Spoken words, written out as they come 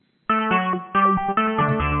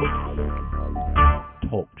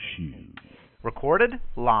recorded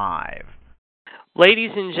live. Ladies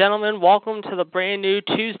and gentlemen, welcome to the brand new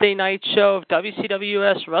Tuesday night show of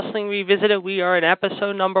WCWUS Wrestling Revisited. We are in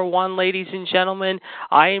episode number 1, ladies and gentlemen.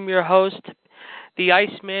 I am your host, the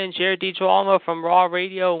Iceman, Gerard DiGirolamo from Raw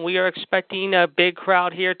Radio, and we are expecting a big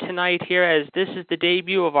crowd here tonight as this is the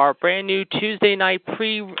debut of our brand new Tuesday night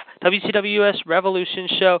pre-WCWUS Revolution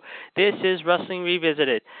show. This is Wrestling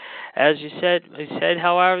Revisited. As I said,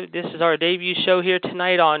 however, this is our debut show here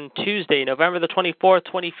tonight on Tuesday, November the 24th,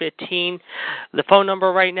 2015. The phone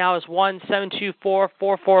number right now is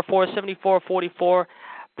 1-724-444-7444.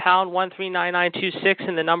 Pound 139926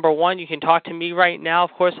 and the number 1. You can talk to me right now.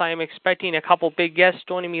 Of course, I am expecting a couple big guests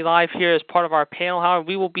joining me live here as part of our panel. However,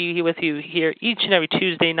 we will be with you here each and every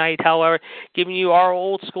Tuesday night, however, giving you our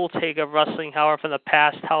old school take of wrestling, however, from the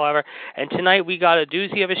past, however. And tonight we got a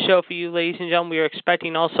doozy of a show for you, ladies and gentlemen. We are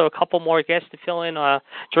expecting also a couple more guests to fill in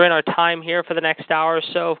during our time here for the next hour or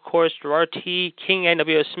so. Of course, Gerard T. King,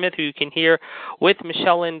 NWO Smith, who you can hear with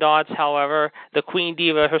Michelle Lynn Dodds, however, the Queen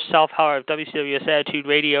Diva herself, however, WCWUS Attitude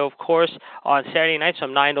Radio, of course, on Saturday nights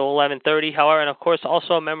from 9 to 11:30, however, and of course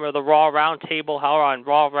also a member of the Raw Roundtable, however, on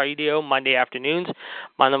Raw Radio Monday afternoons.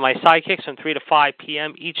 One of my sidekicks from 3 to 5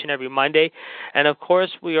 p.m. each and every Monday. And of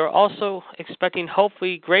course, we are also expecting,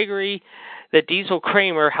 hopefully, Gregory the Diesel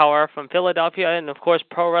Kramer, however, from Philadelphia, and of course,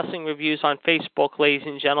 Pro Wrestling Reviews on Facebook, ladies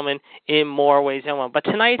and gentlemen, in more ways than one. But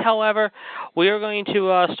tonight, however, we are going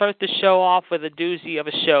to start the show off with a doozy of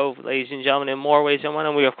a show, ladies and gentlemen, in more ways than one.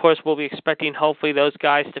 And we, of course, will be expecting, hopefully, those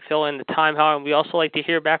guys to fill in the time, however. And we also like to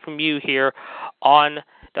hear back from you here on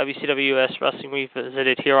WCWUS Wrestling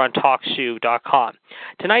Revisited here on TalkShoe.com.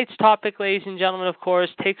 Tonight's topic, ladies and gentlemen, of course,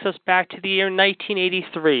 takes us back to the year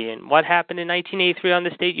 1983. And what happened in 1983 on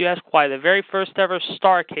this date, you ask? Why, the very first ever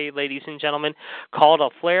Starrcade, ladies and gentlemen, called A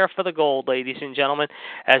Flair for the Gold, ladies and gentlemen,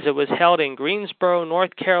 as it was held in Greensboro,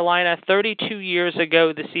 North Carolina, 32 years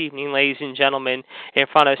ago this evening, ladies and gentlemen, in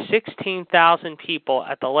front of 16,000 people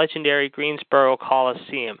at the legendary Greensboro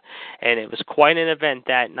Coliseum. And it was quite an event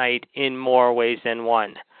that night in more ways than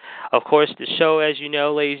one. Of course, the show, as you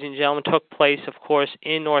know, ladies and gentlemen, took place, of course,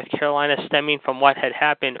 in North Carolina, stemming from what had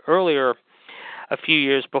happened earlier a few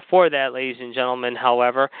years before that, ladies and gentlemen,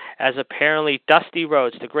 however, as apparently Dusty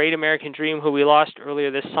Rhodes, the great American Dream, who we lost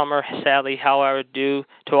earlier this summer, sadly, however, due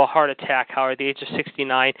to a heart attack, however, at the age of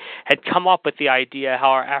 69, had come up with the idea,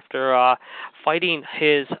 however, after fighting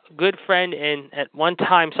his good friend and at one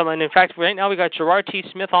time someone, in fact, right now we got Gerard T.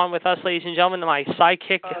 Smith on with us, ladies and gentlemen, my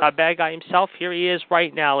sidekick, bad guy himself. Here he is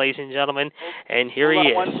right now, ladies and gentlemen, and here he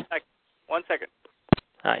is. One second.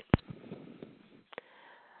 All right.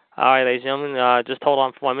 All right, ladies and gentlemen, just hold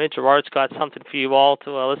on for 1 minute. Gerard's got something for you all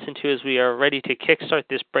to listen to as we are ready to kickstart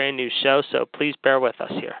this brand new show, so please bear with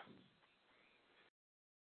us here.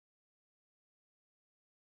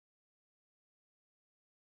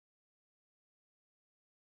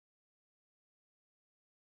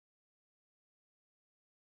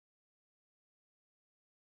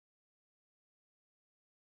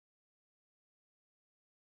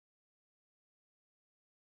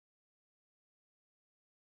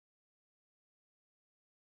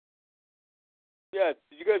 Yeah,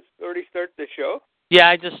 did you guys already start the show? Yeah,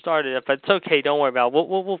 I just started it, but it's okay. Don't worry about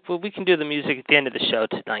it. We can do the music at the end of the show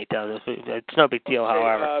tonight, though. It's no big deal,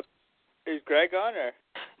 however. Is Greg on, or?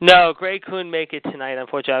 No, Greg couldn't make it tonight.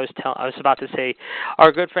 Unfortunately, I was about to say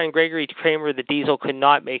our good friend Gregory Kramer, the Diesel, could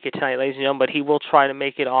not make it tonight, ladies and gentlemen, but he will try to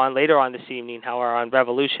make it on later on this evening, however, on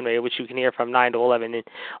Revolution Radio, which you can hear from 9 to 11. And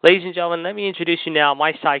ladies and gentlemen, let me introduce you now,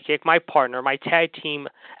 my sidekick, my partner, my tag team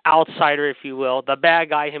outsider, if you will, the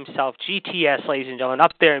bad guy himself, GTS, ladies and gentlemen,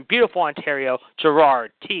 up there in beautiful Ontario,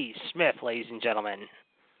 Gerard T. Smith, ladies and gentlemen.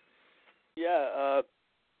 Yeah,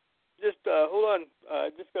 just hold on.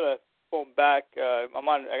 Just got to phone back. I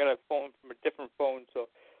got a phone from a different phone, so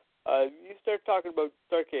you start talking about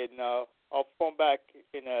Starrcade now. I'll phone back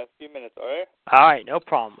in a few minutes, all right? All right, no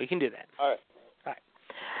problem. We can do that. All right.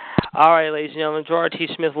 All right, ladies and gentlemen, Gerard T.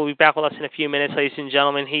 Smith will be back with us in a few minutes, ladies and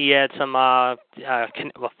gentlemen. He had some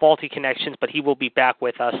faulty connections, but he will be back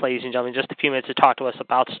with us, ladies and gentlemen, in just a few minutes to talk to us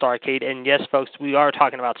about Starrcade. And yes, folks, we are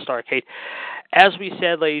talking about Starrcade. As we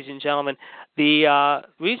said, ladies and gentlemen, the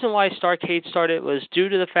reason why Starrcade started was due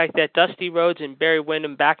to the fact that Dusty Rhodes and Barry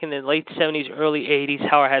Windham back in the late 70s, early 80s,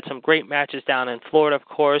 however, had some great matches down in Florida, of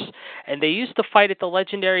course, and they used to fight at the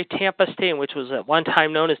legendary Tampa Stadium, which was at one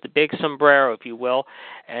time known as the Big Sombrero, if you will.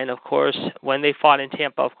 And, of course, when they fought in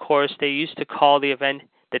Tampa, of course, they used to call the event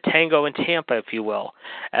the Tango in Tampa, if you will.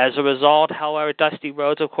 As a result, however, Dusty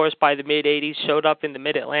Rhodes, of course, by the mid-'80s, showed up in the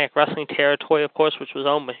Mid-Atlantic Wrestling territory, of course, which was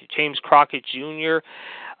owned by James Crockett Jr.,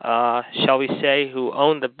 shall we say, who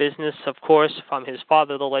owned the business, of course, from his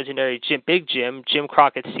father, the legendary Big Jim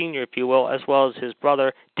Crockett Sr., if you will, as well as his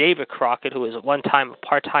brother, David Crockett, who was at one time a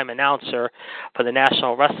part-time announcer for the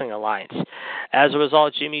National Wrestling Alliance. As a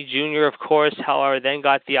result, Jimmy Jr., of course, however, then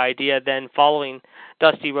got the idea, then following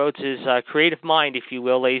Dusty Rhodes' creative mind, if you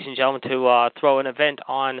will, ladies and gentlemen, to throw an event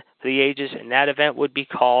on the ages, and that event would be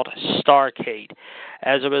called Starrcade.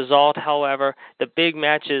 As a result, however, the big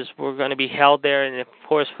matches were going to be held there, and of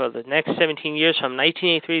course, for the next 17 years, from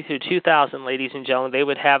 1983 through 2000, ladies and gentlemen, they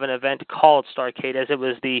would have an event called Starrcade, as it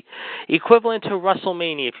was the equivalent to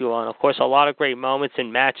WrestleMania, if you will. And of course, a lot of great moments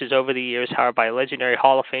and matches over the years, however, by legendary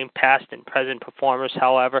Hall of Fame past and present performers,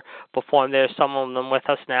 however, performed there. Some of them with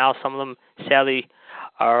us now, some of them sadly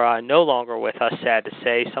are no longer with us, sad to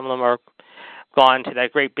say. Some of them are gone to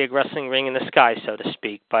that great big wrestling ring in the sky, so to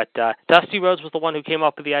speak. But Dusty Rhodes was the one who came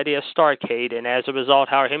up with the idea of Starrcade, and as a result,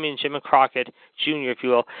 him and Jim Crockett Jr., if you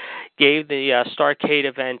will, gave the Starrcade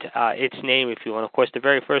event its name, if you will. And of course, the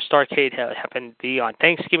very first Starrcade happened to be on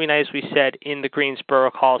Thanksgiving night, as we said, in the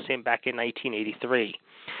Greensboro Coliseum back in 1983.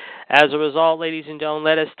 As a result, ladies and gentlemen,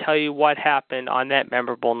 let us tell you what happened on that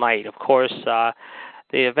memorable night. Of course,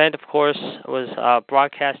 the event, of course, was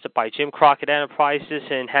broadcasted by Jim Crockett Enterprises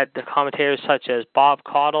and had the commentators such as Bob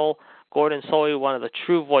Caudle, Gordon Solie, one of the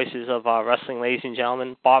true voices of wrestling, ladies and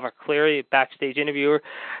gentlemen, Bob Cleary, a backstage interviewer,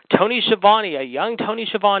 Tony Schiavone, a young Tony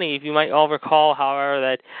Schiavone, if you might all recall, however,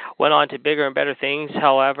 that went on to bigger and better things,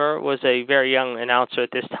 however, was a very young announcer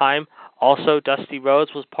at this time. Also, Dusty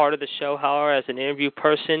Rhodes was part of the show, however, as an interview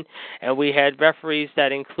person, and we had referees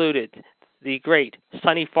that included the great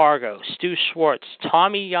Sonny Fargo, Stu Schwartz,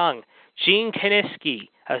 Tommy Young, Gene Kaniski,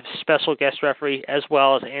 a special guest referee, as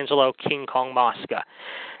well as Angelo King Kong Mosca.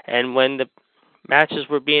 And when the matches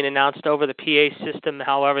were being announced over the PA system,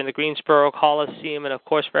 however, in the Greensboro Coliseum, and of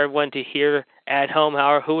course for everyone to hear at home,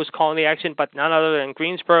 however, who was calling the action, but none other than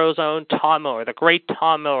Greensboro's own Tom Miller, the great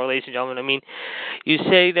Tom Miller, ladies and gentlemen. I mean, you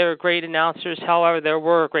say there were great announcers, however, there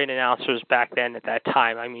were great announcers back then at that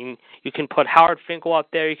time. I mean, you can put Howard Finkel up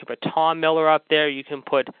there, you can put Tom Miller up there, you can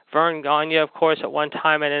put Vern Gagne, of course, at one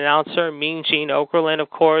time an announcer, Mean Gene Okerlund, of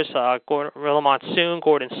course, Gorilla Monsoon,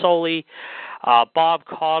 Gordon Solie, Bob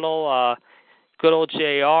Caudle, good old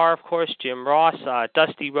JR, of course, Jim Ross.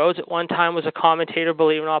 Dusty Rhodes at one time was a commentator,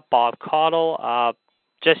 believe it or not. Bob Caudle,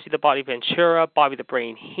 Jesse the Body Ventura, Bobby the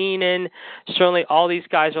Brain Heenan. Certainly all these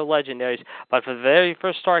guys are legendaries. But for the very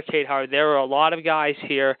first Starrcade, however, there were a lot of guys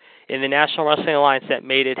here in the National Wrestling Alliance that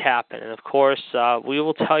made it happen. And, of course, we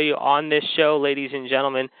will tell you on this show, ladies and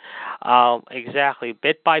gentlemen, exactly,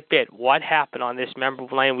 bit by bit, what happened on this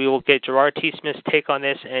memorable night. We will get Gerard T. Smith's take on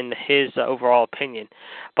this and his overall opinion.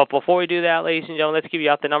 But before we do that, ladies and gentlemen, let's give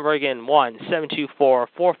you out the number again,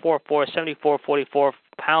 1-724-444-7444,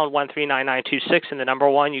 pound 139926, and the number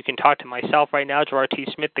 1. You can talk to myself right now, Gerard T.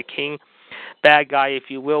 Smith, the King, bad guy, if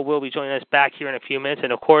you will be joining us back here in a few minutes.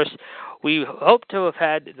 And, of course, we hope to have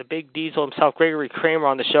had the big diesel himself, Gregory Kramer,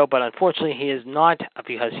 on the show, but unfortunately he is not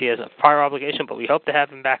because he has a prior obligation, but we hope to have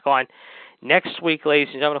him back on next week, ladies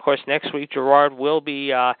and gentlemen. Of course, next week Gerard will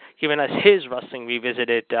be giving us his Wrestling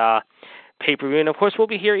Revisited pay-per-view. And, of course, we'll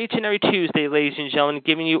be here each and every Tuesday, ladies and gentlemen,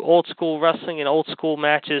 giving you old-school wrestling and old-school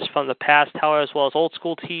matches from the past, however, as well as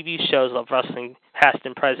old-school TV shows of wrestling, past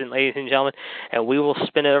and present, ladies and gentlemen. And we will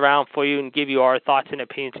spin it around for you and give you our thoughts and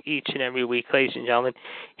opinions each and every week, ladies and gentlemen,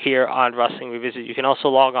 here on Wrestling Revisited. You can also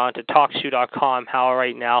log on to TalkShoe.com, however,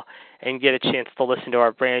 right now, and get a chance to listen to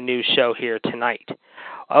our brand-new show here tonight.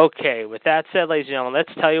 Okay, with that said, ladies and gentlemen,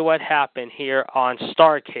 let's tell you what happened here on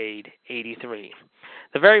Starrcade 83.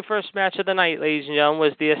 The very first match of the night, ladies and gentlemen,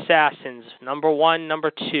 was the Assassins, number 1,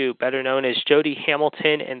 number 2, better known as Jody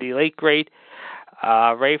Hamilton and the late, great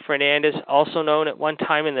Ray Fernandez, also known at one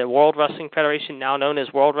time in the World Wrestling Federation, now known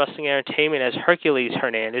as World Wrestling Entertainment as Hercules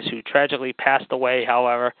Hernandez, who tragically passed away,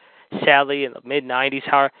 however, sadly, in the mid-90s,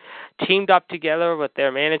 however, teamed up together with their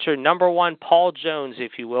manager, number 1, Paul Jones,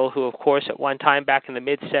 if you will, who, of course, at one time back in the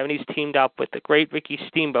mid-70s teamed up with the great Ricky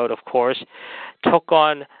Steamboat, of course, took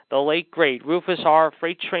on the late, great Rufus R.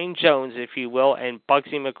 Freight Train Jones, if you will, and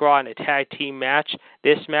Bugsy McGraw in a tag team match.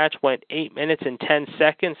 This match went 8 minutes and 10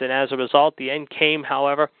 seconds, and as a result, the end came,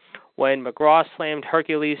 however, when McGraw slammed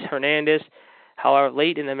Hercules Hernandez, however,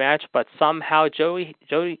 late in the match, but somehow Jody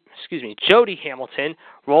Hamilton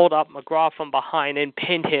rolled up McGraw from behind and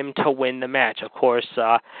pinned him to win the match. Of course,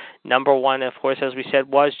 number 1, of course, as we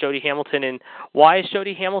said, was Jody Hamilton. And why is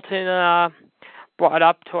Jody Hamilton brought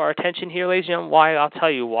up to our attention here, ladies and gentlemen? Why? I'll tell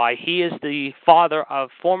you why. He is the father of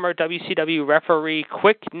former WCW referee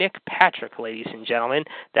Quick Nick Patrick, ladies and gentlemen.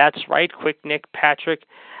 That's right, Quick Nick Patrick,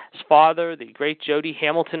 His father, the great Jody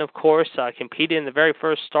Hamilton, of course, competed in the very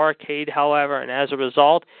first Starrcade, however, and as a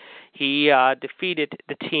result, he defeated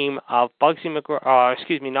the team of Bugsy McGraw,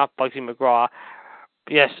 not Bugsy McGraw.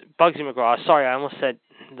 Yes, Bugsy McGraw. Sorry, I almost said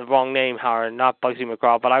the wrong name, Howard, not Bugsy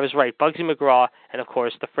McGraw, but I was right. Bugsy McGraw and, of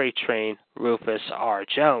course, the freight train, Rufus R.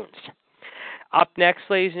 Jones. Up next,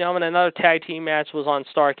 ladies and gentlemen, another tag team match was on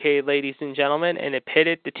Starrcade, ladies and gentlemen, and it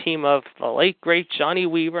pitted the team of the late, great Johnny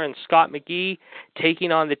Weaver and Scott McGee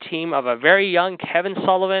taking on the team of a very young Kevin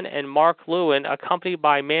Sullivan and Mark Lewin, accompanied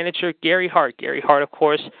by manager Gary Hart. Gary Hart, of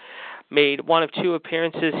course, made one of two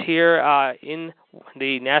appearances here in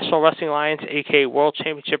the National Wrestling Alliance, a.k.a. World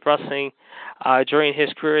Championship Wrestling, during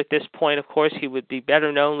his career. At this point, of course, he would be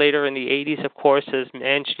better known later in the 80s, of course, as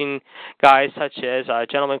managing guys such as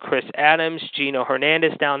gentleman Chris Adams, Gino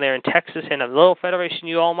Hernandez down there in Texas, and a little federation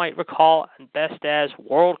you all might recall best as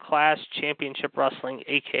World Class Championship Wrestling,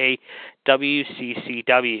 a.k.a.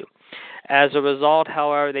 WCCW. As a result,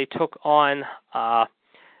 however, they took on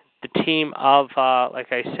the team of,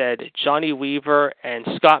 like I said, Johnny Weaver and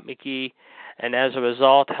Scott McGee, and as a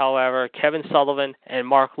result, however, Kevin Sullivan and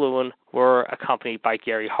Mark Lewin were accompanied by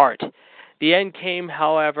Gary Hart. The end came,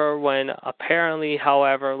 however, when apparently,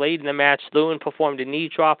 however, late in the match, Lewin performed a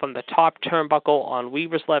knee drop on the top turnbuckle on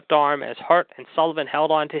Weaver's left arm as Hart and Sullivan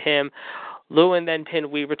held on to him. Lewin then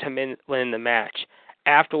pinned Weaver to win the match.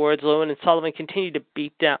 Afterwards, Lewin and Sullivan continued to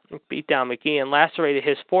beat down McGee and lacerated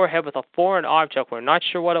his forehead with a foreign object. We're not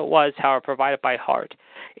sure what it was, however, provided by Hart.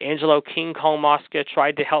 Angelo King Kong Mosca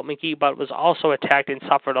tried to help McGee, but was also attacked and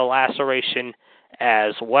suffered a laceration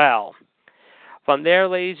as well. From there,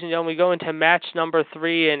 ladies and gentlemen, we go into match number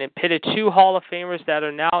 3, and it pitted two Hall of Famers that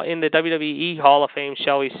are now in the WWE Hall of Fame,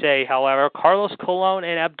 shall we say. However, Carlos Colon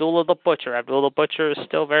and Abdullah the Butcher. Abdullah the Butcher is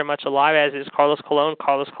still very much alive, as is Carlos Colon.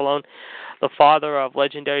 Carlos Colon, the father of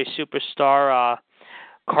legendary superstar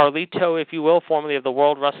Carlito, if you will, formerly of the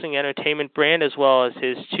World Wrestling Entertainment brand, as well as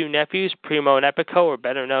his two nephews, Primo and Epico, or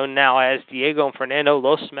better known now as Diego and Fernando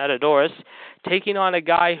Los Matadores, taking on a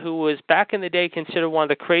guy who was back in the day considered one of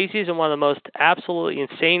the craziest and one of the most absolutely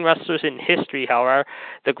insane wrestlers in history, however,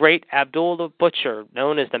 the great Abdul the Butcher,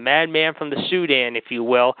 known as the Madman from the Sudan, if you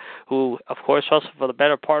will, who, of course, wrestled for the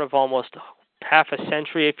better part of almost half a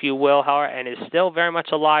century, if you will, however, and is still very much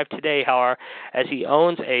alive today, however, as he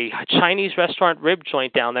owns a Chinese restaurant rib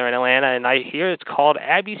joint down there in Atlanta, and I hear it's called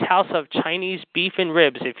Abby's House of Chinese Beef and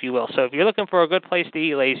Ribs, if you will. So if you're looking for a good place to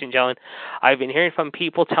eat, ladies and gentlemen, I've been hearing from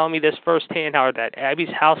people telling me this firsthand, however, that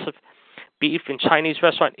Abby's House of Beef and Chinese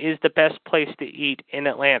restaurant is the best place to eat in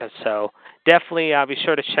Atlanta, so definitely be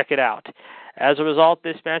sure to check it out. As a result,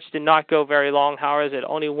 this match did not go very long, however, as it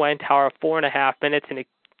only went, however, 4.5 minutes, and it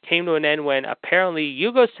came to an end when apparently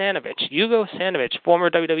Hugo Sanovich, former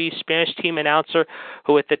WWE Spanish team announcer,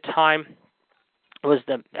 who at the time was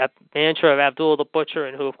the manager of Abdul the Butcher,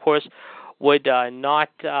 and who, of course, would not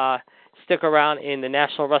stick around in the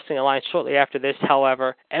National Wrestling Alliance shortly after this,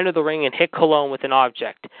 however, entered the ring and hit Colon with an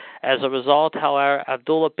object. As a result, however,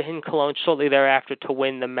 Abdullah pinned Colon shortly thereafter to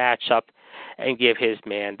win the matchup and give his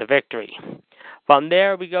man the victory. From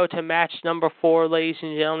there, we go to match number 4, ladies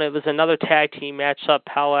and gentlemen. It was another tag team matchup,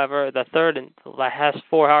 however, the third and last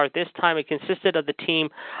 4 hours. This time it consisted of the team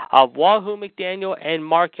of Wahoo McDaniel and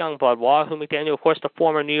Mark Youngblood. Wahoo McDaniel, of course, the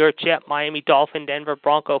former New York Jet, Miami Dolphin, Denver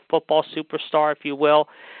Bronco football superstar, if you will,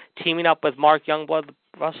 teaming up with Mark Youngblood,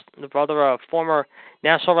 the brother of former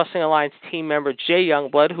National Wrestling Alliance team member Jay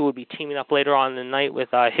Youngblood, who would be teaming up later on in the night with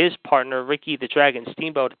his partner, Ricky the Dragon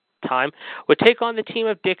Steamboat, time, would take on the team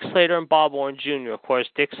of Dick Slater and Bob Orton Jr. Of course,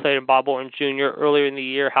 Dick Slater and Bob Orton Jr. earlier in the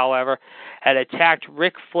year, however, had attacked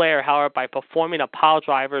Ric Flair, however, by performing a pile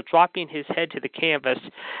driver, dropping his head to the canvas,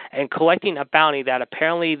 and collecting a bounty that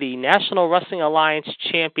apparently the National Wrestling Alliance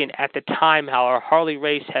champion at the time, however, Harley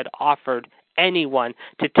Race, had offered anyone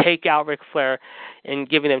to take out Ric Flair and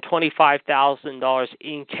giving them $25,000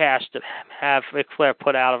 in cash to have Ric Flair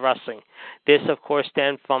put out of wrestling. This, of course,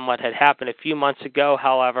 stemmed from what had happened a few months ago,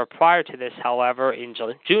 however, prior to this, however, in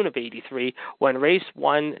June of '83, when Race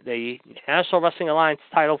won the National Wrestling Alliance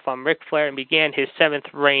title from Ric Flair and began his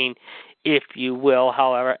 7th reign, if you will,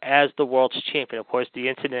 however, as the world's champion. Of course, the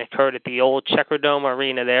incident occurred at the old Checkerdome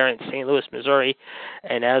Arena there in St. Louis, Missouri,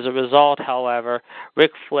 and as a result, however,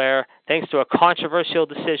 Ric Flair, thanks to a controversial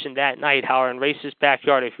decision that night, however, in Race's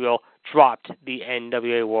backyard, if you will, dropped the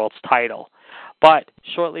NWA World's title. But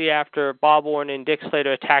shortly after Bob Orton and Dick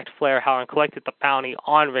Slater attacked Flair, however, and collected the bounty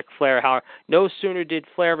on Ric Flair, however, no sooner did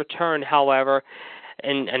Flair return, however,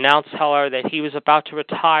 and announced, however, that he was about to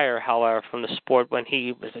retire, however, from the sport when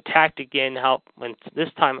he was attacked again. When this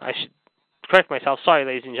time, I should correct myself. Sorry,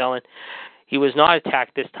 ladies and gentlemen. He was not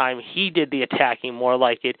attacked this time. He did the attacking, more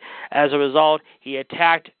like it. As a result, he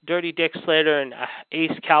attacked Dirty Dick Slater and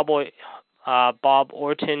Ace Cowboy Bob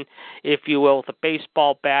Orton, if you will, with a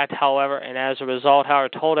baseball bat, however, and as a result, however,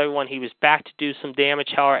 told everyone he was back to do some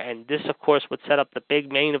damage, however, and this, of course, would set up the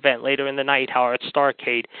big main event later in the night, however, at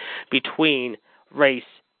Starrcade between Race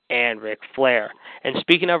and Ric Flair. And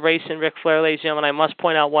speaking of Race and Ric Flair, ladies and gentlemen, I must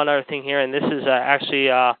point out one other thing here, and this is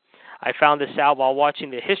actually, I found this out while watching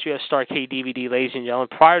the History of Starrcade DVD, ladies and gentlemen.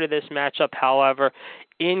 Prior to this matchup, however,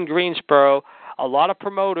 in Greensboro, a lot of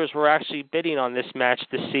promoters were actually bidding on this match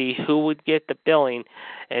to see who would get the billing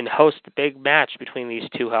and host the big match between these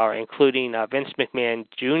two, however, including Vince McMahon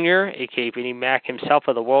Jr., a.k.a. Vinnie Mac himself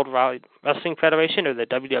of the World Wrestling Federation, or the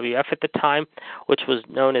WWF at the time, which was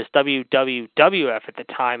known as WWWF at the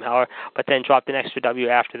time, however, but then dropped an extra W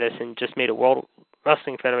after this and just made a World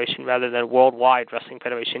Wrestling Federation rather than Worldwide Wrestling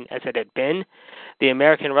Federation as it had been. The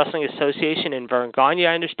American Wrestling Association and Vern Gagne,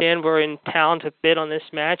 I understand, were in town to bid on this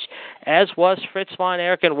match, as was Fritz Von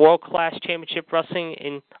Erich and World Class Championship Wrestling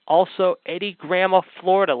in also Eddie Graham of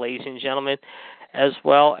Florida, ladies and gentlemen, as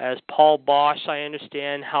well as Paul Bosch, I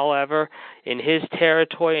understand, however, in his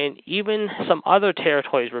territory, and even some other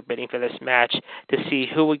territories were bidding for this match to see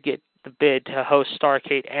who would get the bid to host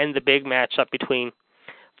Starrcade and the big matchup between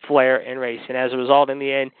Flair and Race. And as a result, in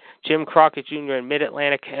the end, Jim Crockett Jr. and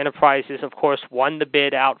Mid-Atlantic Enterprises, of course, won the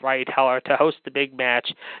bid outright, however, to host the big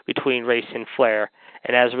match between Race and Flair.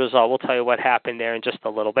 And as a result, we'll tell you what happened there in just a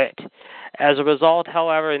little bit. As a result,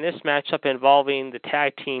 however, in this matchup involving the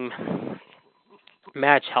tag team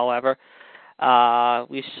match, however,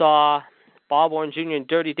 we saw Bob Orton Jr. and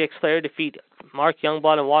Dirty Dick Slater defeat Mark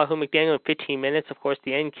Youngblood and Wahoo McDaniel in 15 minutes. Of course,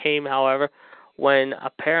 the end came, however, when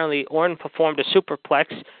apparently Orton performed a superplex,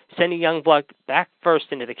 sending Youngblood back first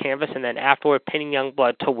into the canvas and then afterward pinning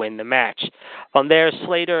Youngblood to win the match. From there,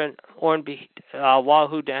 Slater and Orton beat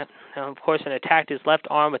Wahoo down, of course, and attacked his left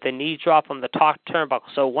arm with a knee drop from the top turnbuckle.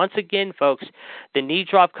 So once again, folks, the knee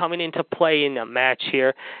drop coming into play in the match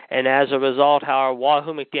here, and as a result, however,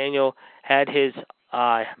 Wahoo McDaniel had his,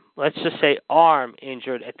 let's just say, arm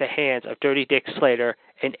injured at the hands of Dirty Dick Slater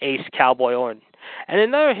and Ace Cowboy Orton. And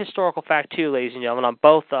another historical fact, too, ladies and gentlemen, on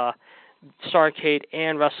both Starrcade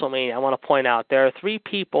and WrestleMania, I want to point out there are three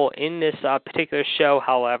people in this particular show,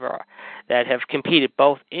 however, that have competed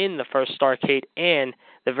both in the first Starrcade and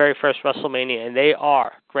the very first WrestleMania, and they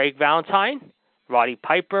are Greg Valentine, Roddy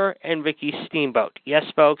Piper, and Ricky Steamboat. Yes,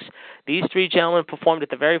 folks, these three gentlemen performed at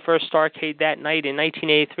the very first Starrcade that night in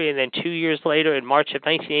 1983, and then 2 years later, in March of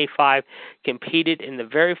 1985, competed in the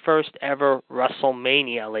very first ever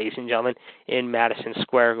WrestleMania, ladies and gentlemen, in Madison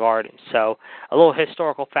Square Garden. So, a little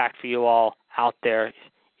historical fact for you all out there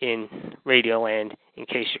in Radioland, in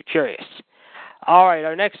case you're curious. All right,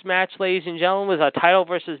 our next match, ladies and gentlemen, was a title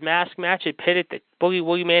versus mask match. It pitted the Boogie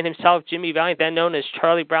Woogie Man himself, Jimmy Valiant, then known as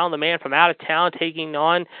Charlie Brown, the man from out of town, taking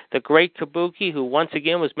on the Great Kabuki, who once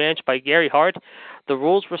again was managed by Gary Hart. The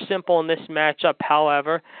rules were simple in this matchup,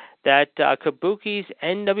 however, that Kabuki's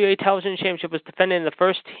NWA Television Championship was defended in the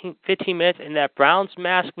first 15 minutes, and that Brown's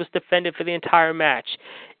mask was defended for the entire match.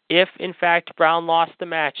 If, in fact, Brown lost the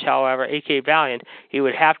match, however, a.k.a. Valiant, he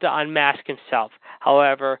would have to unmask himself.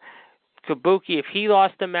 However, Kabuki, if he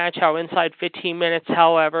lost the match, inside 15 minutes,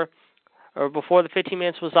 however, or before the 15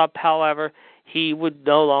 minutes was up, however, he would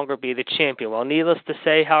no longer be the champion. Well, needless to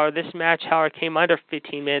say, however, this match, however, came under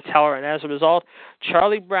 15 minutes, however, and as a result,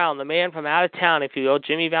 Charlie Brown, the man from out of town, if you will,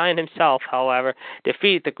 Jimmy Valiant himself, however,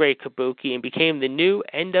 defeated the Great Kabuki and became the new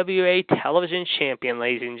NWA Television Champion,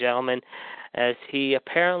 ladies and gentlemen, as he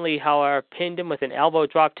apparently, however, pinned him with an elbow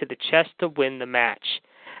drop to the chest to win the match.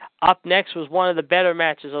 Up next was one of the better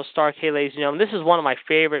matches of Starrcade, ladies and gentlemen. This is one of my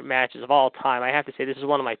favorite matches of all time. I have to say, this is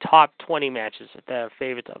one of my top 20 matches that are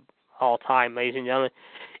favorites of all time, ladies and gentlemen.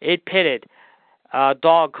 It pitted a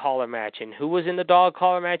dog collar match. And who was in the dog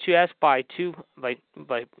collar match, you ask?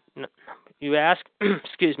 You ask?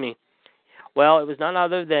 Excuse me. Well, it was none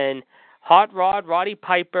other than Hot Rod, Roddy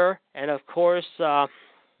Piper, and of course,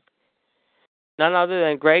 none other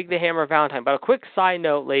than Greg the Hammer Valentine. But a quick side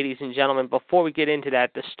note, ladies and gentlemen, before we get into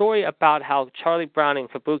that, the story about how Charlie Brown and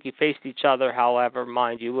Kabuki faced each other, however,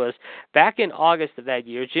 mind you, was back in August of that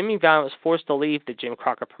year, Jimmy Valiant was forced to leave the Jim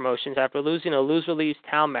Crockett Promotions after losing a loser leaves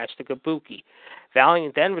town match to Kabuki.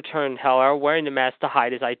 Valiant then returned, however, wearing the mask to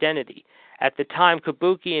hide his identity. At the time,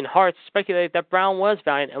 Kabuki and Hart speculated that Brown was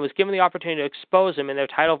Valiant and was given the opportunity to expose him in their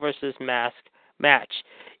title versus mask match.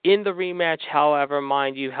 In the rematch, however,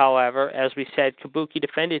 mind you, however, as we said, Kabuki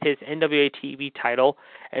defended his NWA TV title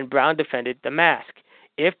and Brown defended the mask.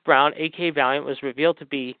 If Brown, a.k.a. Valiant, was revealed to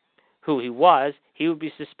be who he was, he would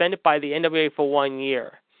be suspended by the NWA for 1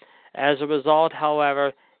 year. As a result,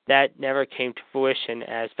 however, that never came to fruition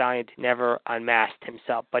as Valiant never unmasked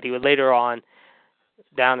himself. But he would later on,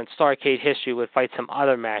 down in Starrcade history, would fight some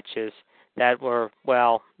other matches that were,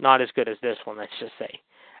 well, not as good as this one, let's just say.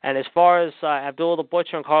 And as far as Abdul the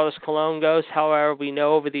Butcher and Carlos Colon goes, however, we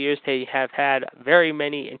know over the years they have had very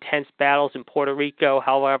many intense battles in Puerto Rico,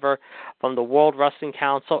 however, from the World Wrestling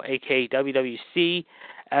Council, aka WWC.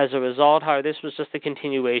 As a result, however, this was just a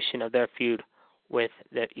continuation of their feud with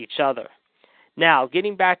each other. Now,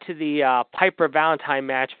 getting back to the Piper-Valentine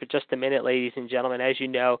match for just a minute, ladies and gentlemen, as you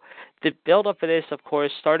know, the build-up for this, of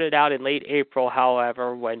course, started out in late April,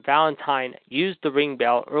 however, when Valentine used the ring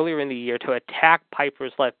bell earlier in the year to attack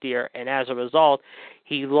Piper's left ear, and as a result,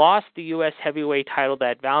 he lost the U.S. heavyweight title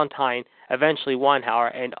that Valentine eventually won, however,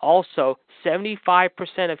 and also 75%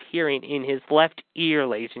 of hearing in his left ear,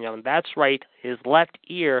 ladies and gentlemen. That's right, his left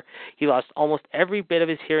ear. He lost almost every bit of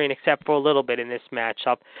his hearing except for a little bit in this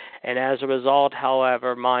matchup, and as a result,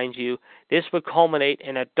 however, mind you, this would culminate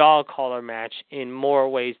in a dog collar match in more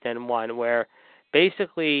ways than one, where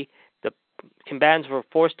basically the combatants were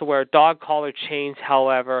forced to wear dog collar chains,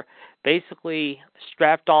 however, basically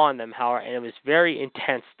strapped on them, however, and it was very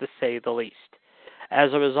intense to say the least.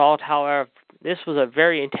 As a result, however, this was a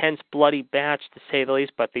very intense, bloody match to say the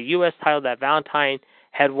least, but the U.S. title that Valentine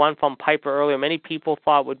had won from Piper earlier, many people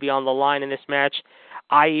thought would be on the line in this match.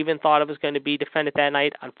 I even thought it was going to be defended that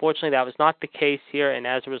night. Unfortunately, that was not the case here, and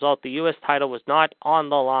as a result, the U.S. title was not on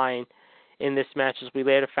the line in this match, as we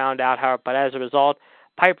later found out, however, but as a result,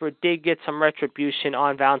 Piper did get some retribution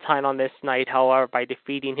on Valentine on this night, however, by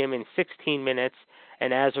defeating him in 16 minutes,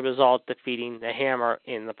 and as a result, defeating the Hammer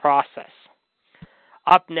in the process.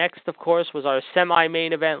 Up next, of course, was our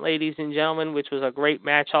semi-main event, ladies and gentlemen, which was a great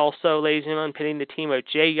match also, ladies and gentlemen, pitting the team of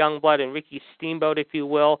Jay Youngblood and Ricky Steamboat, if you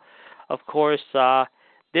will. Of course,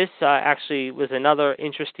 this actually was another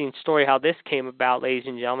interesting story how this came about, ladies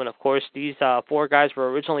and gentlemen. Of course, these four guys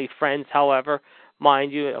were originally friends, however,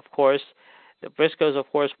 mind you, of course. The Briscoes, of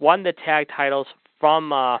course, won the tag titles from,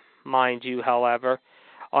 mind you, however,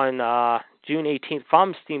 on June 18th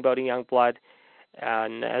from Steamboat and Youngblood.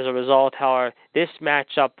 And as a result, however, this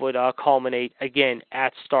matchup would culminate again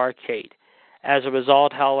at Starrcade. As a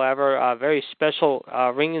result, however, a very special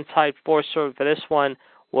ring-inside forcer for this one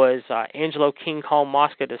was Angelo King Kong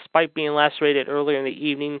Mosca. Despite being lacerated earlier in the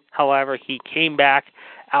evening, however, he came back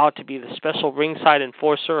out to be the special ringside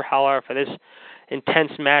enforcer, however, for this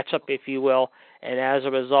intense matchup, if you will. And as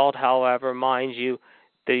a result, however, mind you,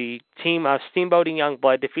 the team of Steamboat and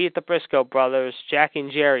Youngblood defeated the Briscoe brothers, Jack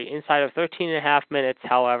and Jerry, inside of 13 and a half minutes,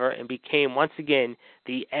 however, and became once again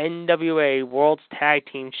the NWA World's Tag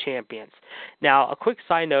Team Champions. Now, a quick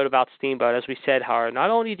side note about Steamboat, as we said, however,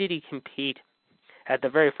 not only did he compete at the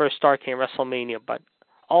very first Starrcade WrestleMania, but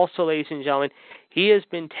also, ladies and gentlemen, he has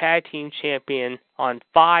been Tag Team Champion on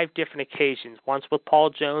 5 different occasions. Once with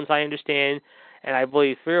Paul Jones, I understand, and I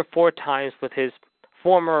believe 3 or 4 times with his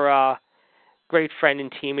former great friend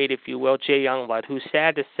and teammate, if you will, Jay Youngblood, who's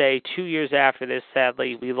sad to say 2 years after this,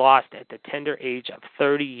 sadly, we lost at the tender age of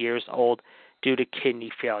 30 years old due to kidney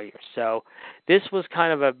failure. So this was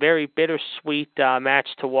kind of a very bittersweet match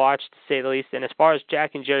to watch, to say the least. And as far as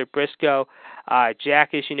Jack and Jerry Briscoe,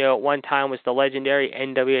 Jack, as you know, at one time was the legendary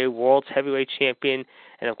NWA World's Heavyweight Champion,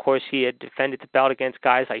 and of course he had defended the belt against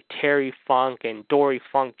guys like Terry Funk and Dory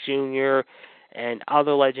Funk Jr. and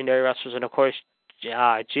other legendary wrestlers, and of course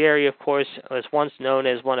Jerry, of course, was once known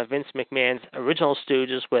as one of Vince McMahon's original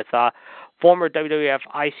stooges with former WWF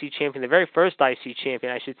IC champion, the very first IC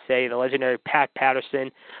champion, I should say, the legendary Pat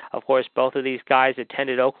Patterson. Of course, both of these guys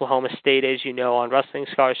attended Oklahoma State, as you know, on wrestling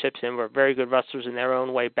scholarships and were very good wrestlers in their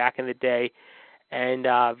own way back in the day, and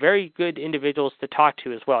very good individuals to talk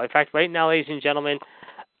to as well. In fact, right now, ladies and gentlemen,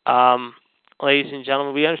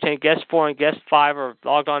 we understand guest 4 and guest 5 are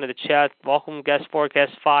logged on to the chat. Welcome, guest 4,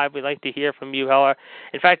 guest 5. We'd like to hear from you, however.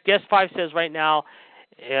 In fact, guest 5 says right now,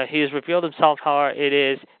 he has revealed himself, however, it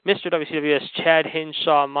is Mr. WCWUS Chad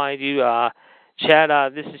Hinshaw, mind you.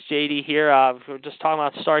 Chad, this is JD here. We're just talking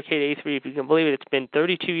about Starrcade A3. If you can believe it, it's been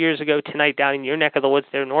 32 years ago tonight down in your neck of the woods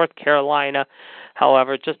there, North Carolina.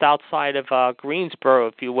 However, just outside of Greensboro,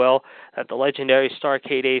 if you will, that the legendary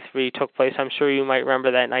Starrcade A3 took place. I'm sure you might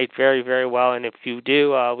remember that night very, very well. And if you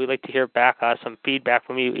do, we'd like to hear back some feedback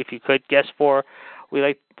from you. If you could, guest 4, we'd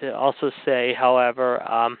like to also say, however,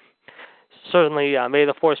 certainly may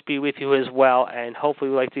the force be with you as well. And hopefully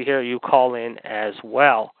we'd like to hear you call in as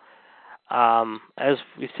well. As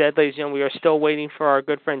we said, ladies and gentlemen, we are still waiting for our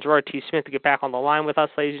good friend Gerard T. Smith to get back on the line with us,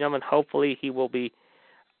 ladies and gentlemen. Hopefully he will be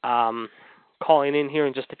calling in here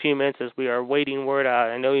in just a few minutes as we are waiting word.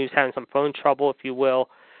 I know he was having some phone trouble, if you will,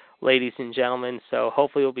 ladies and gentlemen. So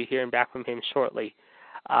hopefully we'll be hearing back from him shortly.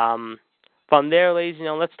 From there, ladies and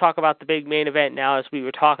gentlemen, let's talk about the big main event now, as we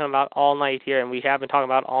were talking about all night here, and we have been talking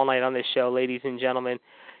about all night on this show, ladies and gentlemen.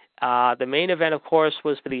 The main event, of course,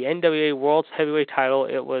 was for the NWA World's Heavyweight title.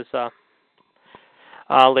 It was,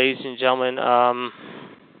 ladies and gentlemen,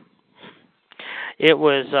 it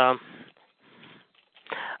was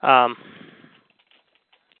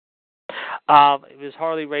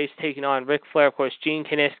Harley Race taking on Ric Flair, of course, Gene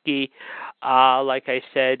Kiniski, like I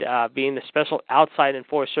said, being the special outside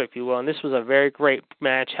enforcer, if you will. And this was a very great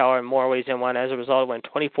match, however, in more ways than one. As a result, it went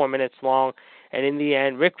 24 minutes long. And in the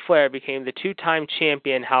end, Ric Flair became the two-time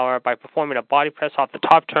champion, however, by performing a body press off the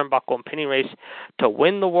top turnbuckle and pinning Race to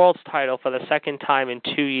win the world's title for the second time in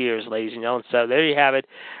 2 years, ladies and gentlemen. So there you have it.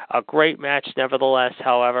 A great match, nevertheless,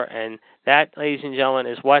 however. And that, ladies and gentlemen,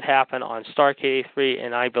 is what happened on Starrcade 83.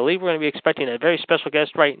 And I believe we're going to be expecting a very special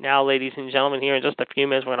guest right now, ladies and gentlemen, here in just a few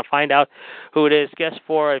minutes. We're going to find out who it is. Guest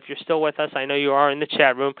 4, if you're still with us, I know you are in the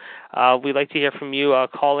chat room. We'd like to hear from you.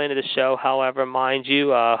 Call into the show, however, mind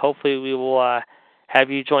you. Hopefully we will have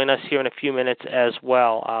you join us here in a few minutes as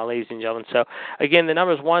well, ladies and gentlemen. So, again, the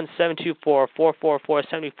number is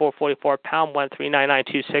 1-724-444-7444, pound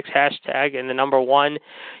 139926, hashtag, and the number 1.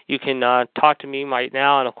 You can talk to me right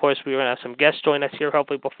now, and, of course, we're going to have some guests join us here,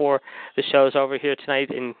 hopefully, before the show is over here tonight,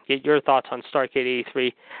 and get your thoughts on Starrcade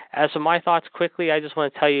 83. As for my thoughts, quickly, I just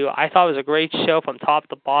want to tell you, I thought it was a great show from top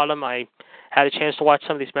to bottom. I had a chance to watch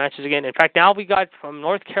some of these matches again. In fact, now we got from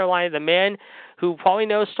North Carolina the man who probably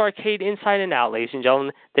knows Starrcade inside and out, ladies and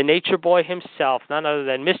gentlemen, the Nature Boy himself, none other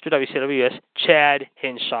than Mr. WCWUS, Chad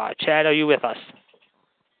Hinshaw. Chad, are you with us?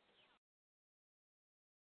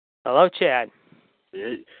 Hello, Chad.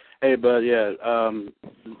 Hey, bud. Yeah,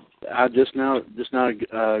 I just now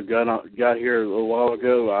got here a little while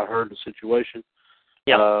ago. I heard the situation.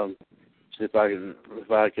 Yeah. See if I can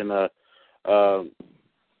try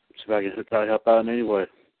to help out in any way.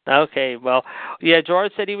 Okay, well, yeah,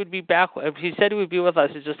 Gerard said he would be back. He said he would be with us.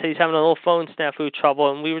 It's just he's having a little phone snafu trouble,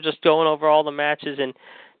 and we were just going over all the matches and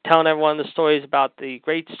telling everyone the stories about the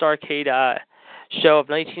great Starrcade show of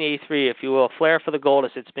 1983, if you will, Flair for the Gold,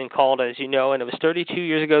 as it's been called, as you know, and it was 32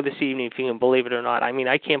 years ago this evening, if you can believe it or not. I mean,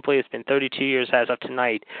 I can't believe it's been 32 years as of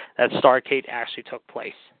tonight that Starrcade actually took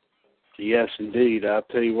place. Yes, indeed. I'll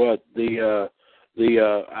tell you what, the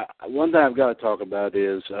one thing I've got to talk about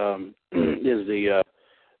is the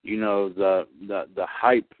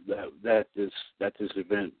hype that this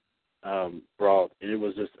event brought, and it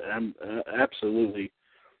was just absolutely,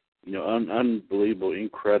 unbelievable,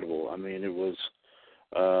 incredible. I mean, it was,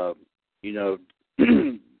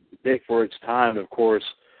 big for its time, of course.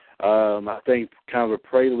 I think kind of a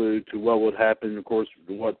prelude to what would happen, of course,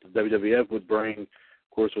 what the WWF would bring,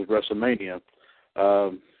 of course, with WrestleMania.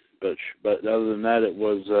 But other than that, it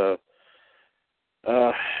was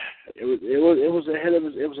ahead of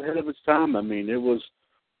its time. I mean,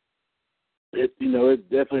 it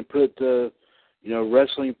definitely put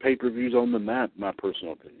wrestling pay-per-views on the map, my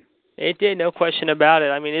personal opinion. It did, no question about it.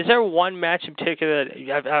 I mean, is there one match in particular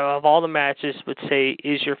that, of all the matches, would say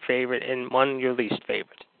is your favorite and one your least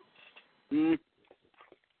favorite?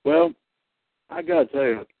 Well, I gotta tell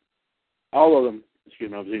you, all of them.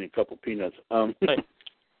 Excuse me, I was eating a couple peanuts. Right.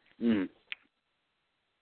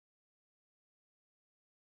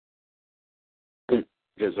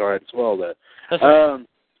 It's all right. Swallow that.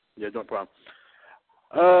 Yeah, no problem.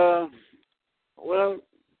 Well,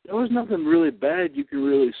 there was nothing really bad you can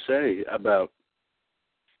really say about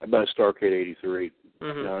Starrcade 83.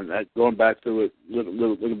 Mm-hmm. Going back through it,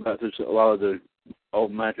 looking back through a lot of the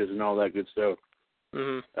old matches and all that good stuff.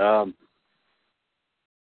 Mm-hmm.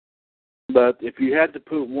 But if you had to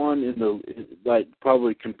put one in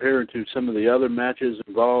probably comparing to some of the other matches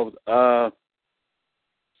involved, oh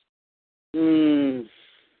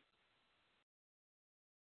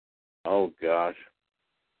gosh,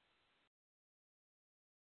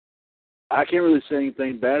 I can't really say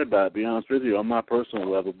anything bad about it, to be honest with you, on my personal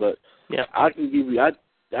level. But yeah, I can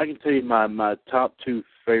tell you my top 2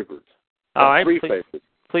 favorites. All right, favorites.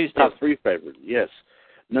 Please do. Top 3 favorites. Yes,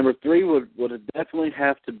 number 3 would definitely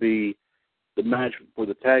have to be the match for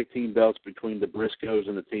the tag team belts between the Briscoes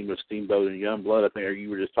and the team of Steamboat and Youngblood. I think you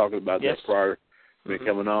were just talking about yes. that prior to me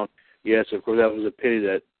coming on. Yes, of course, that was a pity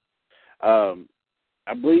that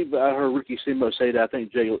I believe I heard Ricky Steamboat say that I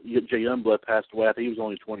think Jay Youngblood passed away. I think he was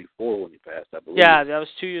only 24 when he passed, I believe. Yeah, that was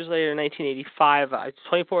 2 years later in 1985.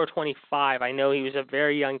 24 or 25. I know he was a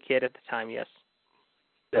very young kid at the time, yes.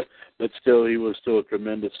 Yeah, but still, he was still a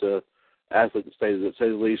tremendous athlete, to say the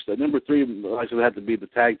least. Number 3, like I said, would have to be the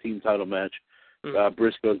tag team title match,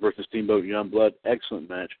 Briscoes versus Steamboat and Youngblood. Excellent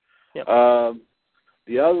match. Yep.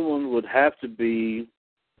 The other one would have to be,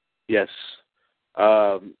 yes,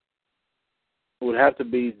 would have to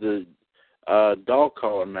be the dog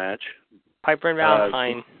collar match. Piper and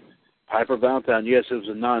Valentine. Piper Valentine, yes, it was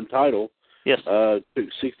a non-title. Yes. Took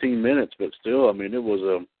 16 minutes, but still, I mean, it was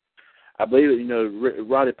I believe,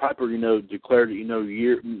 Roddy Piper, declared,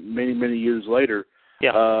 many years later,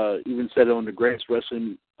 even said on the Greatest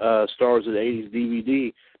Wrestling Stars of the 80s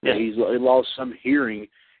DVD that he lost some hearing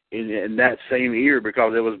in that same ear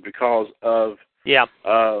because it was because of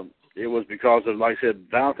like I said,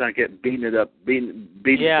 Valentine kept beating it to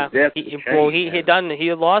death. He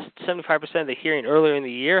had lost 75% of the hearing earlier in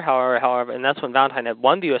the year, however, and that's when Valentine had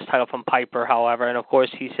won the U.S. title from Piper, however, and of course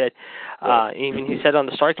he said, he said on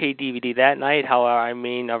the Starrcade DVD that night, however, I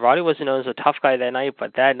mean, Roddy wasn't known as a tough guy that night,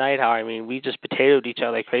 but that night, however, I mean, we just potatoed each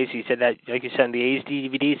other like crazy. He said that, like you said, on the A's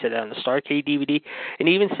DVD, he said that on the Starrcade DVD, and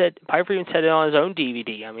Piper even said it on his own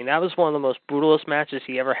DVD. I mean, that was one of the most brutalest matches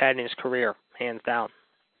he ever had in his career, hands down.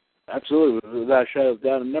 Absolutely, without a shadow of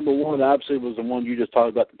doubt. And number one, obviously, was the one you just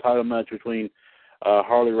talked about, the title match between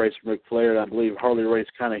Harley Race and Ric Flair. And I believe Harley Race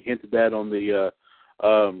kind of hinted that on the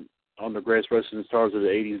Greatest Wrestling Stars of the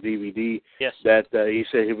 80s DVD. Yes. That he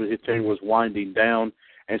said his team was winding down,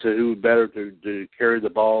 and so who better to carry the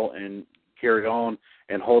ball and carry on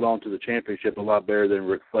and hold on to the championship a lot better than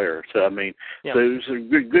Ric Flair. So I mean, so it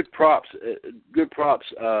was good props.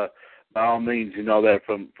 By all means, that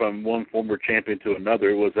from one former champion to another,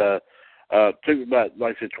 it was took about,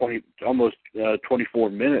 like I said, almost 24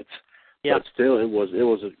 minutes. Yeah. But still, it was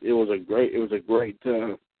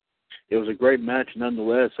a great match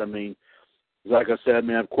nonetheless. I mean, like I said,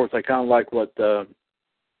 of course, I kind of like what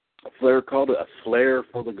Flair called it, a flair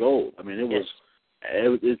for the gold. I mean,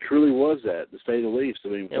 it truly was that, to say the least. I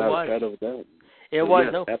mean, without a shadow of a doubt. It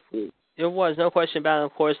was, absolutely. There was no question about it.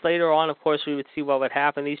 Of course, later on, of course, we would see what would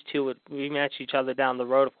happen. These two would rematch each other down the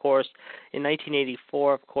road, of course. In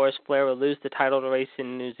 1984, of course, Flair would lose the title to Race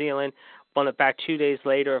in New Zealand, won it back 2 days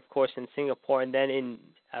later, of course, in Singapore, and then in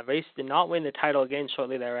Race did not win the title again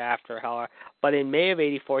shortly thereafter, however. But in May of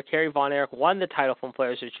 84, Kerry Von Erich won the title from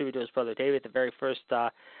Flair as a tribute to his brother David, the very first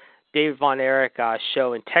David Von Erich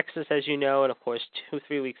show in Texas, as you know, and of course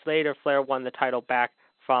 2-3 weeks later, Flair won the title back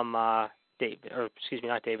from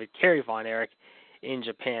Kerry Von Erich in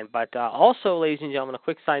Japan. But also, ladies and gentlemen, a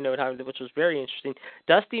quick side note, which was very interesting,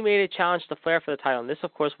 Dusty made a challenge to Flair for the title, and this,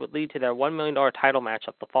 of course, would lead to their $1 million title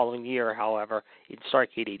matchup the following year, however, in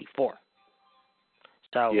Starrcade 84.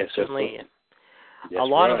 So, certainly, a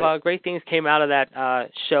lot of great things came out of that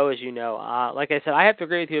show, as you know. Like I said, I have to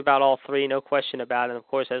agree with you about all three, no question about it. And, of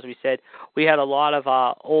course, as we said, we had a lot of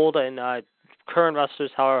old and current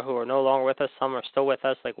wrestlers, however, who are no longer with us. Some are still with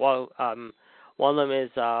us. Like one of them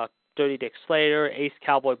is Dirty Dick Slater, Ace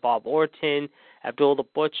Cowboy Bob Orton, Abdul the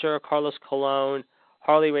Butcher, Carlos Colon,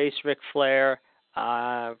 Harley Race, Ric Flair,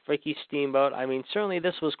 Ricky Steamboat. I mean, certainly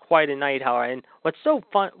this was quite a night, however. And what's so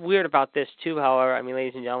weird about this, too, however, I mean,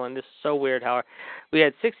 ladies and gentlemen, this is so weird, however. We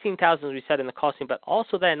had 16,000, as we said, in the costing, but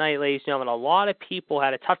also that night, ladies and gentlemen, a lot of people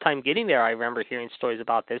had a tough time getting there. I remember hearing stories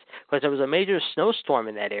about this because there was a major snowstorm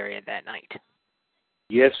in that area that night.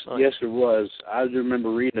 Yes, there was. I do remember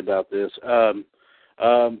reading about this. We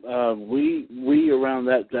around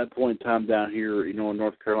that point in time down here, in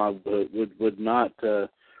North Carolina, would not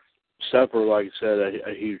suffer, like I said,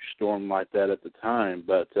 a huge storm like that at the time.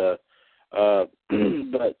 But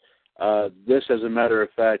this, as a matter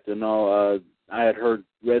of fact, I had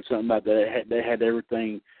read something about that. They had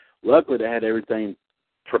everything. Luckily, they had everything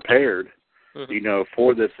prepared. Mm-hmm.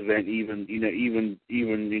 For this event, even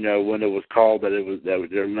when it was called that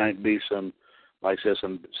there might be some, like I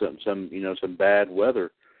said, some bad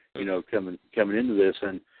weather, coming into this.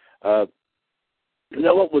 And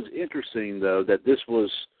what was interesting though, that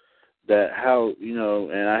how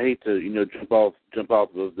and I hate to jump off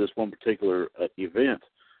of this one particular event,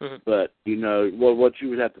 mm-hmm. but what you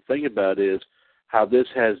would have to think about is how this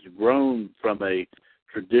has grown from a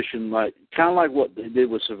tradition, kind of like what they did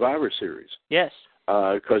with Survivor Series. Yes.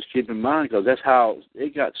 Because keep in mind, because that's how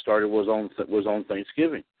it got started was on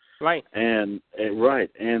Thanksgiving. Right. And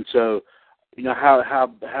so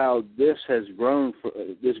how this has grown.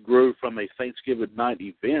 This grew from a Thanksgiving night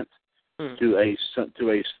event to a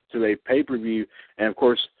pay-per-view, and of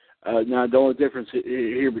course now the only difference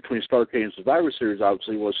here between Starrcade and Survivor Series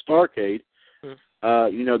obviously was Starrcade.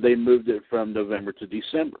 They moved it from November to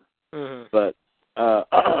December. Mm-hmm. But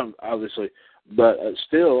obviously, but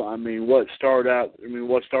still, I mean, what started out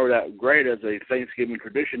great as a Thanksgiving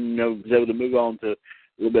tradition, was able to move on to a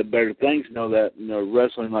little bit better things.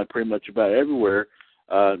 Wrestling, like pretty much about everywhere,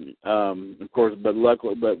 of course. But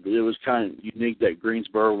luckily, it was kind of unique that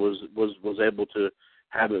Greensboro was able to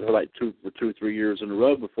have it for like 2 or 3 years in a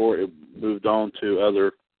row before it moved on to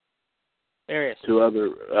other areas.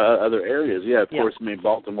 Other areas. Yeah, of course. I mean,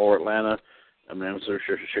 Baltimore, Atlanta. I mean,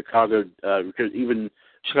 Chicago, because even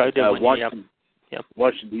Chicago did Washington.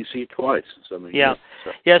 Washington D.C. twice. So, I mean,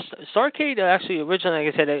 Yes, Starrcade actually originally,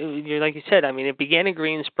 like you said, I mean, it began in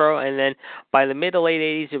Greensboro, and then by the mid to late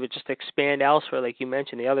 '80s, it would just expand elsewhere, like you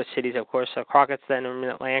mentioned, the other cities, of course, Crockett's then in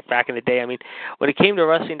Atlantic back in the day. I mean, when it came to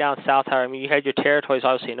wrestling down south, I mean, you had your territories,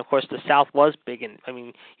 obviously, and of course, the South was big. And I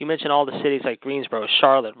mean, you mentioned all the cities like Greensboro,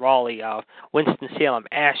 Charlotte, Raleigh, Winston-Salem,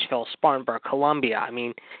 Asheville, Spartanburg, Columbia. I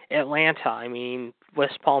mean, Atlanta. I mean,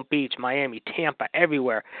 West Palm Beach, Miami, Tampa,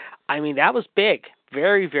 everywhere. I mean, that was big,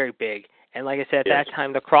 very, very big. And like I said, at that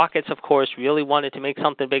time, the Crockett's, of course, really wanted to make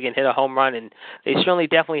something big and hit a home run, and they certainly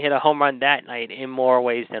definitely hit a home run that night in more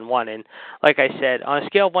ways than one. And like I said, on a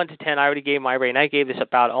scale of 1 to 10, I already gave my rating. I gave this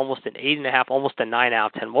about almost an 8.5, almost a 9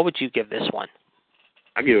 out of 10. What would you give this one?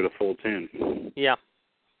 I give it a full 10. Yeah.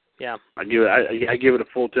 I give it a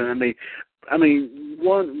full 10. I mean,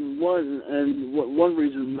 one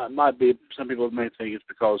reason might be some people may think it's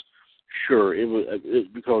because, sure,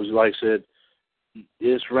 because like I said,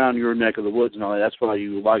 it's around your neck of the woods and all that. That's why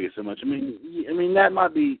you like it so much. I mean that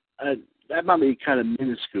might be kind of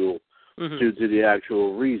minuscule to the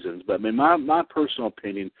actual reasons. But I mean, my personal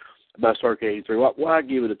opinion about Starrcade 83, why I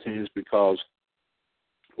give it a 10 is because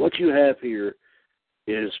what you have here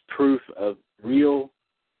is proof of real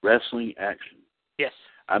wrestling action. Yes.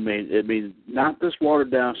 I mean, not this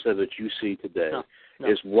watered down stuff that you see today. No.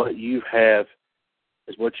 Is what you have.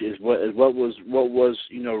 Is what was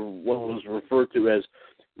referred to as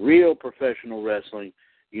real professional wrestling,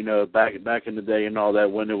 back in the day and all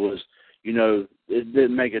that, when it was, it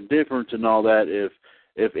didn't make a difference and all that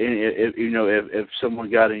if someone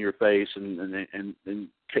got in your face and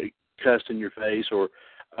cussed in your face or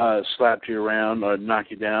slapped you around or knocked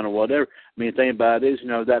you down or whatever. I mean, the thing about it is,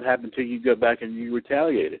 that happened to you, go back and you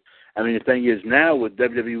retaliated. I mean, the thing is now with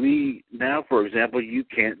WWE now, for example, you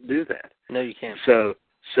can't do that. No, you can't.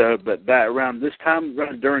 But back around this time,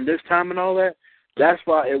 during this time and all that, that's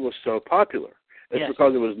why it was so popular. It's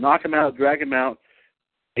because it was knock him out, drag him out,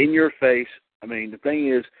 in your face. I mean, the thing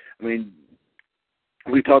is,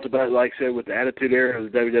 we talked about it, like I said, with the Attitude Era of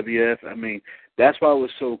the WWF. I mean, that's why it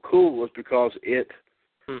was so cool, was because it,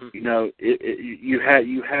 you had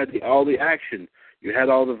all the action, you had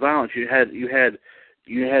all the violence, you had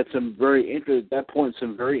some at that point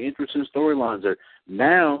some very interesting storylines there.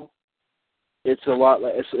 Now, it's a lot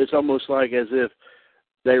like it's almost like as if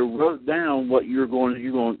they wrote down what you're going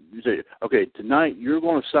to say. Okay, tonight you're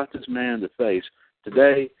going to slap this man in the face.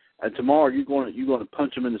 Today and tomorrow you're going to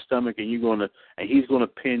punch him in the stomach, and he's going to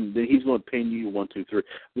pin you 1, 2, 3.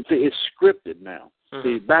 But see, it's scripted now.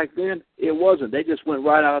 See, back then it wasn't. They just went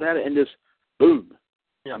right out at it and just boom.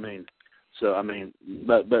 Yeah. But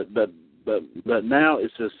now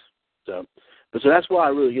it's just so. But so that's why I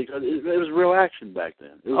really get, because it was real action back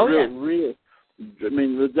then. It was real. I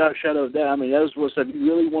mean, without a shadow of doubt. I mean, that was what stuff you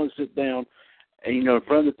really want to sit down and in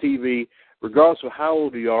front of the TV, regardless of how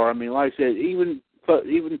old you are. I mean, like I said, even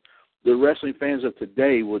the wrestling fans of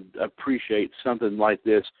today would appreciate something like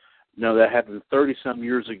this. That happened 30-some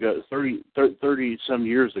years ago. 30-some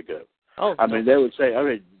years ago. Oh, I mean, they would say,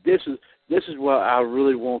 "Okay, this is what I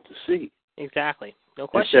really want to see." Exactly. No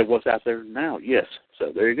question. Instead of what's out there now. Yes.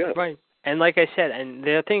 So there you go. Right. And like I said, and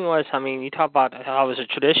the thing was, I mean, you talk about how it was a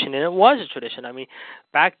tradition, and it was a tradition. I mean,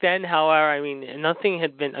 back then, however, I mean, nothing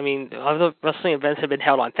had been, I mean, other wrestling events had been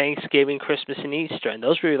held on Thanksgiving, Christmas, and Easter, and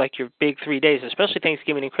those were like your big 3 days, especially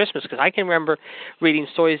Thanksgiving and Christmas, because I can remember reading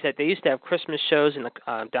stories that they used to have Christmas shows in the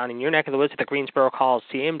down in your neck of the woods at the Greensboro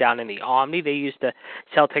Coliseum, down in the Omni. They used to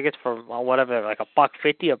sell tickets for whatever, like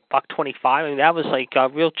 $1.50, $1.25. I mean, that was like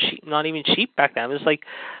real cheap, not even cheap back then. It was like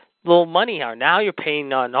little money here. Now you're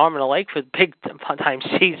paying an arm and a leg for big time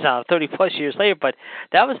seats 30-plus years later, but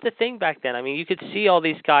that was the thing back then. I mean, you could see all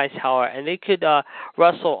these guys, and they could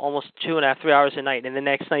wrestle almost 2.5, 3 hours a night, and the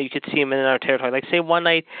next night you could see them in another territory. Like, say, one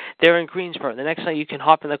night they're in Greensboro. The next night you can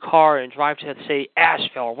hop in the car and drive to, say,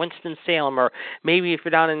 Asheville or Winston-Salem, or maybe if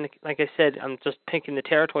you're down in, like I said, I'm just picking the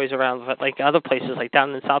territories around, but like other places, like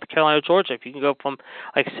down in South Carolina or Georgia, if you can go from,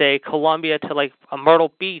 like, say, Columbia to, like,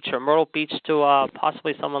 Myrtle Beach, or Myrtle Beach to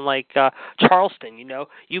possibly someone like Charleston,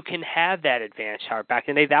 you can have that advantage. Back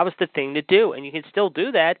in the day, that was the thing to do, and you can still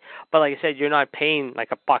do that, but like I said, you're not paying like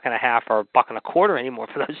 $1.50 or $1.25 anymore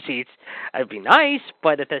for those seats. It'd be nice,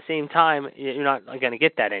 but at the same time, you're not going to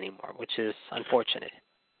get that anymore, which is unfortunate.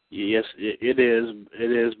 Yes, it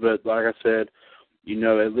is, but like I said,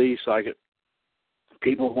 at least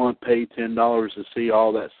people want to pay $10 to see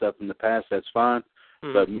all that stuff in the past, that's fine.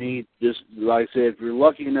 But me, just like I said, if you're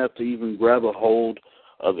lucky enough to even grab a hold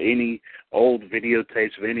of any old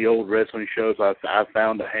videotapes of any old wrestling shows, I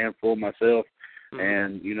found a handful myself,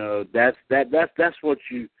 and that's what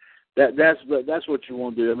you that's what you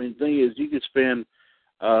want to do. I mean, the thing is, you could spend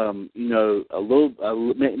a little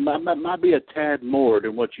might be a tad more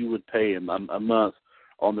than what you would pay a month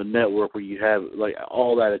on the network, where you have like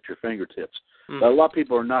all that at your fingertips. But a lot of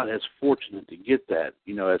people are not as fortunate to get that,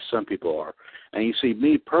 as some people are. And you see,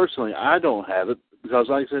 me personally, I don't have it because,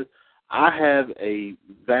 like I said, I have a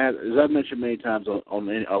vast, as I've mentioned many times on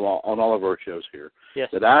all of our shows here,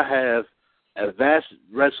 that I have a vast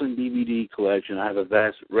wrestling DVD collection. I have a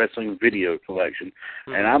vast wrestling video collection,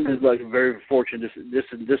 and I'm just like very fortunate,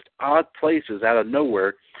 just odd places out of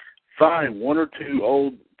nowhere, find one or two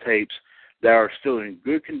old tapes that are still in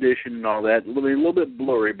good condition and all that, a little bit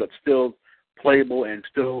blurry, but still playable and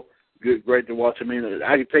still good, great to watch. I mean,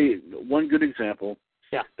 I can tell you one good example.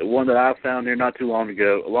 Yeah. The one that I found here not too long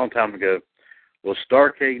ago, a long time ago, was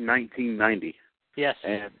Starrcade 1990. Yes.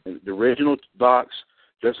 And the original box,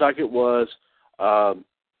 just like it was, of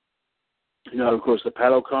course, the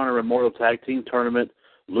Pat O'Connor Memorial Tag Team Tournament,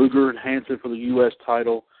 Luger and Hansen for the U.S.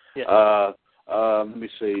 title. Yes. Let me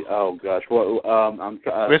see. Oh gosh, what?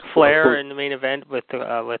 Ric Flair in the main event with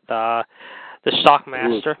the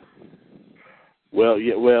Shockmaster. Well,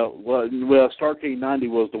 Starrcade 90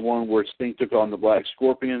 was the one where Sting took on the Black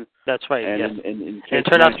Scorpion. That's right. And, yes. And it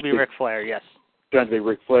turned out to be Ric Flair. Yes. Turned out to be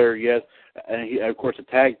Ric Flair. Yes. And he, of course, a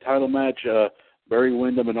tag title match. Barry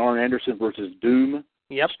Windham and Arn Anderson versus Doom.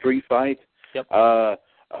 Yep. Street fight. Yep.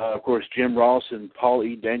 Of course, Jim Ross and Paul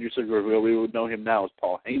E. Dangerously, or we would know him now as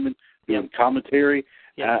Paul Heyman, doing commentary.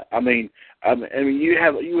 Yep. I mean,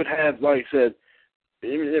 you would have, like I said,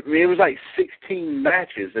 it was like 16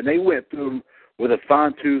 matches, and they went through them with a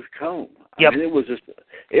fine-tooth comb. Yep. I mean, it was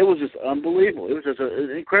just unbelievable. It was just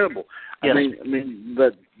incredible. Yes.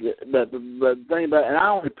 But the thing about it, and I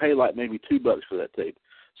only paid like maybe $2 for that tape.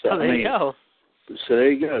 So there you go. So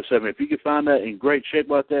there you go. So if you could find that in great shape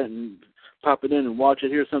like that and pop it in and watch it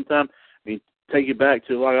here sometime, take it back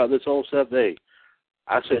to like this old stuff. Hey,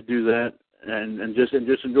 I said do that and just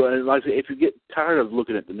enjoy it. Like I said, if you get tired of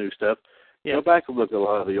looking at the new stuff, go back and look at a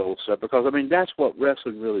lot of the old stuff, because that's what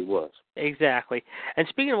wrestling really was. Exactly. And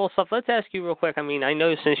speaking of old stuff, let's ask you real quick. I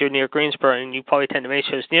know since you're near Greensboro and you probably tend to make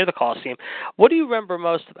shows near the Coliseum, what do you remember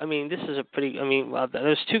most? This is a pretty.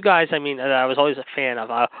 There's two guys. That I was always a fan of.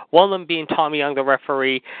 One of them being Tommy Young, the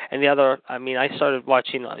referee, and the other. I started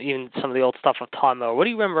watching even some of the old stuff of Tom Miller. What do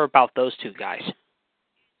you remember about those two guys?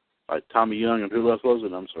 Tommy Young, and who else was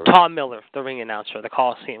it? I'm sorry. Tom Miller, the ring announcer of the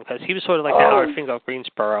Coliseum, because he was sort of like the Howard Finkel of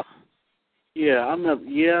Greensboro. Yeah, I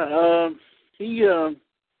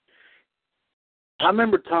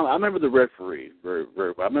remember Tom. I remember the referee very,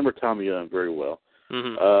 very well. I remember Tommy Young very well.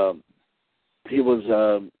 Mm-hmm. He was,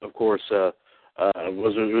 of course,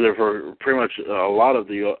 was there for pretty much a lot of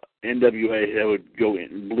the NWA that would go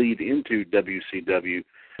and bleed into WCW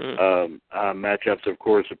matchups. Of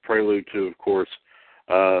course, a prelude to, of course,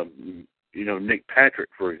 Nick Patrick,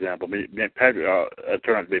 for example. Nick Patrick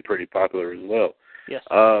turned out to be pretty popular as well. Yes.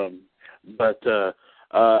 But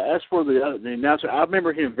as for the announcer, I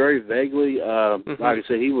remember him very vaguely. Like I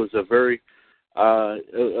said, he was a very,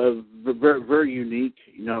 very unique.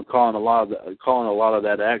 Calling a lot of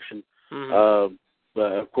that action. Mm-hmm.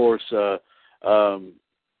 But of course, you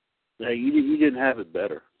didn't have it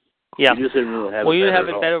better. Yeah. You just didn't really have it better. Well, you didn't have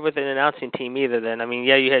it better with an announcing team either then.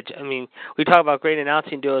 You had, we talk about great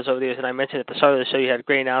announcing duos over the years, and I mentioned at the start of the show you had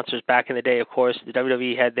great announcers back in the day, of course. The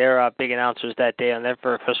WWE had their big announcers that day on their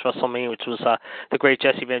first WrestleMania, which was the great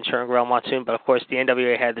Jesse Ventura and Gorilla Monsoon, but of course the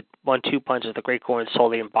NWA had the 1-2 punch of the great Gordon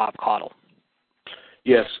Soley and Bob Caudle.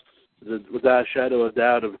 Yes, without a shadow of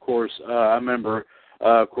doubt, of course. I remember,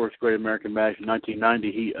 of course, Great American Bash in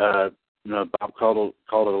 1990, Bob Caudle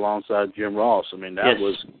called it alongside Jim Ross. That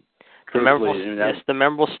was... The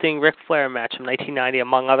memorable Sting Ric Flair match from 1990,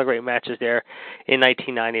 among other great matches there in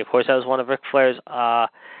 1990. Of course, that was one of Ric Flair's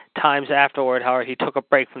times afterward. However, he took a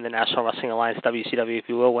break from the National Wrestling Alliance, WCW, if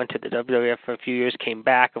you will, went to the WWF for a few years, came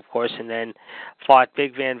back, of course, and then fought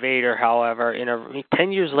Big Van Vader, however,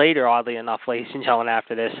 10 years later, oddly enough, ladies and gentlemen,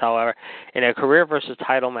 after this, however, in a career versus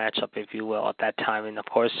title matchup, if you will, at that time. And, of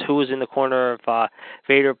course, who was in the corner of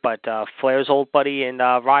Vader but Flair's old buddy and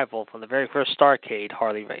rival from the very first Starrcade,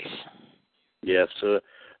 Harley Race. Yes, of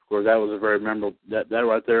course, that was a very memorable. That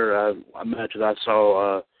right there, a match that I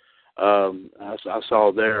saw. I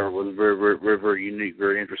saw there was very, very, very, very unique,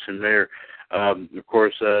 very interesting there. Of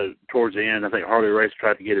course, towards the end, I think Harley Race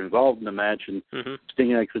tried to get involved in the match, and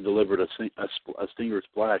Sting actually delivered a Stinger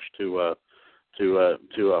splash to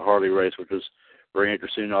Harley Race, which was very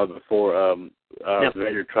interesting. All before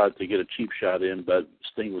Vader tried to get a cheap shot in, but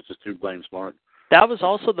Sting was just too blame smart. That was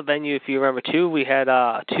also the venue, if you remember, too. We had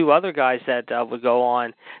two other guys that would go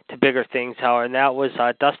on to bigger things, however, and that was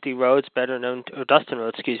Dustin Rhodes, better known as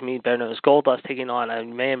Goldust, taking on a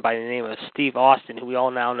man by the name of Steve Austin, who we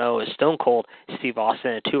all now know as Stone Cold Steve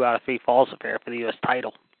Austin, a 2 out of 3 falls affair for the U.S.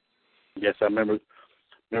 title. Yes, I remember that.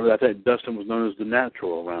 I think Dustin was known as the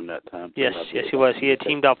Natural around that time. Yes, he was. He had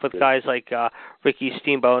teamed up with guys like Ricky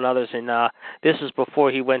Steamboat and others, and this was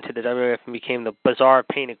before he went to the WWF and became the bizarre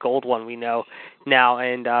painted gold one we know now,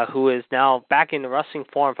 and who is now back in the wrestling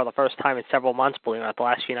form for the first time in several months, believe it or not, the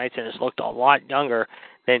last few nights, and has looked a lot younger.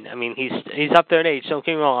 He's up there in age, don't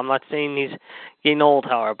get me wrong. I'm not saying he's getting old,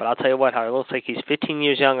 however, but I'll tell you what, it looks like he's 15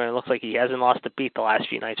 years younger, and it looks like he hasn't lost a beat the last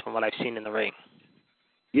few nights from what I've seen in the ring.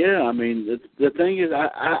 Yeah, I mean, the thing is,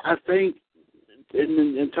 I think,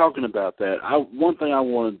 in talking about that, one thing I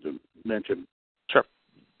wanted to mention, sure,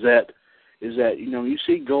 is that you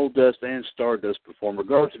see Goldust and Stardust perform,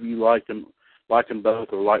 regardless if you like them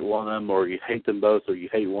both, or like one of them, or you hate them both, or you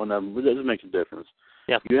hate one of them. It doesn't make a difference.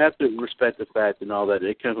 Yeah. You have to respect the fact and all that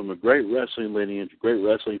they come from a great wrestling lineage, a great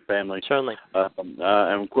wrestling family. Certainly. And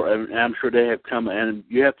I'm sure they have come, and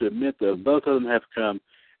you have to admit that both of them have come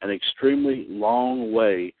an extremely long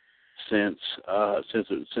way since their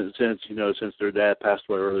dad passed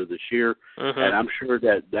away earlier this year, and I'm sure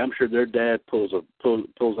their dad pulls up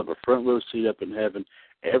a front row seat up in heaven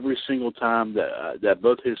every single time that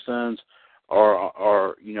both his sons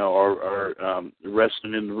are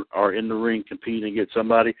wrestling are in the ring competing against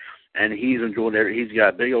somebody, and he's enjoying he's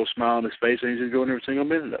got a big old smile on his face, and he's enjoying every single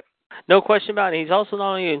minute of it. No question about it. He's also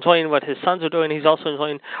not only enjoying what his sons are doing, he's also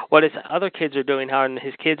enjoying what his other kids are doing. How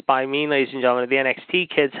his kids, by me, ladies and gentlemen, the NXT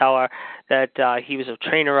kids, that he was a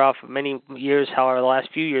trainer of for many years, the last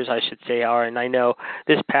few years, I should say, and I know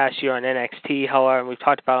this past year on NXT, and we've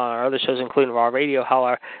talked about on our other shows, including Raw Radio,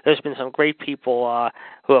 there's been some great people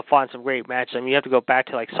who have fought some great matches. You have to go back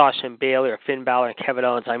to like Sasha and Bayley or Finn Balor and Kevin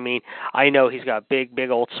Owens. I know he's got a big,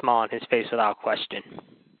 big old smile on his face without question.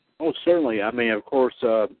 Oh, certainly. Of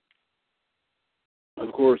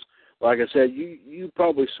course, like I said, you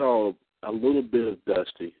probably saw a little bit of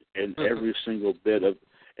Dusty in every single bit of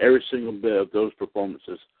those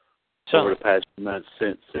performances over the past months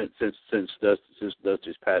since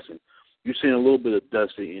Dusty's passing. You've seen a little bit of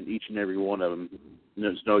Dusty in each and every one of them.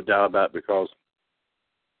 There's no doubt about it, because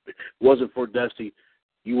if it wasn't for Dusty,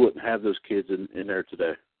 you wouldn't have those kids in there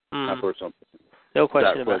today. Not for something. No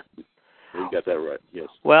question about it. You got that right, yes.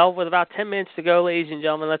 Well, with about 10 minutes to go, ladies and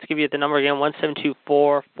gentlemen, let's give you the number again,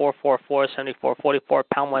 1-724-444-7444,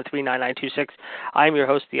 pound 139-926. I'm your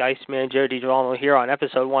host, the Iceman, Gerard DiGirolamo, here on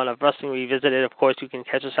episode 1 of Wrestling Revisited. Of course, you can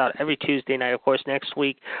catch us out every Tuesday night. Of course, next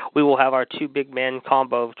week we will have our two big men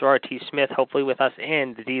combo of Gerard T. Smith, hopefully with us,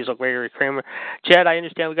 and the Diesel Gregory Kramer. Jed, I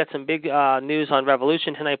understand we got some big news on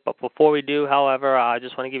Revolution tonight, but before we do, however, I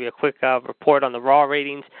just want to give you a quick report on the Raw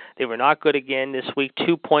ratings. They were not good again this week,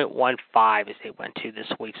 2.15. As they went to this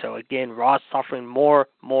week. So again, Raw suffering more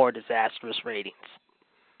disastrous ratings.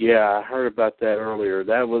 Yeah, I heard about that earlier.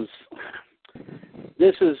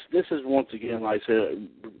 This is once again, like I said,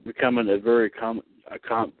 becoming a very common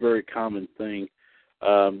thing.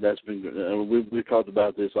 That's been we talked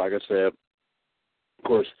about this. Like I said, of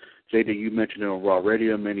course, JD, you mentioned it on Raw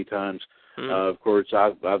Radio many times. Of course,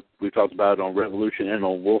 we've talked about it on Revolution and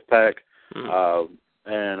on Wolfpack.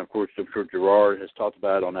 And, of course, I'm sure Gerard has talked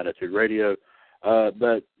about it on Attitude Radio.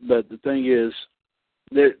 But the thing is,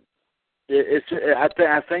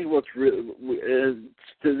 I think what's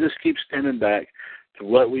this keeps stemming back to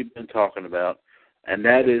what we've been talking about, and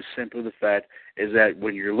that is simply the fact is that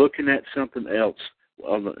when you're looking at something else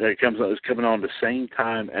that's coming on the same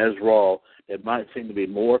time as Raw, it might seem to be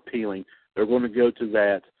more appealing. They're going to go to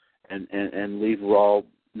that and leave Raw,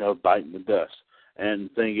 biting the dust. And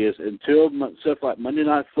the thing is, until stuff like Monday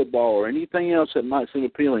Night Football or anything else that might seem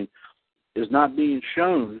appealing is not being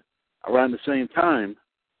shown around the same time,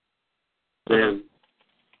 then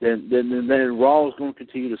Raw is going to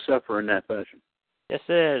continue to suffer in that fashion. Yes,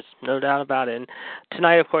 it is. No doubt about it. And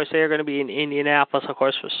tonight, of course, they're going to be in Indianapolis, of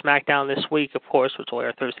course, for SmackDown this week, of course, which will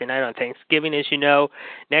air Thursday night on Thanksgiving, as you know.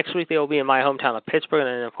 Next week, they will be in my hometown of Pittsburgh, and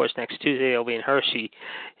then, of course, next Tuesday, they'll be in Hershey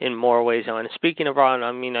in more ways. And speaking of Raw, I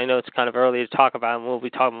know it's kind of early to talk about it, and we'll be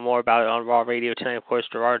talking more about it on Raw Radio tonight. Of course,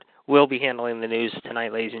 Gerard will be handling the news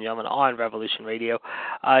tonight, ladies and gentlemen, on Revolution Radio.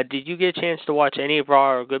 Did you get a chance to watch any of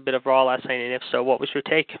Raw or a good bit of Raw last night, and if so, what was your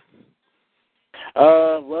take?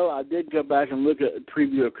 Well, I did go back and look at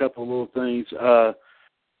preview a couple of little things.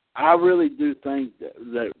 I really do think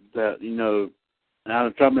that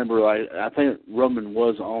I'm trying to remember. I think Roman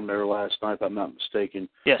was on there last night, if I'm not mistaken.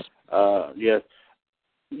 Yes. Yes.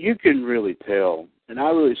 You can really tell, and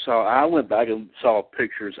I went back and saw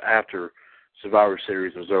pictures after Survivor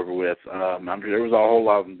Series was over with. There was a whole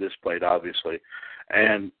lot of them displayed, obviously.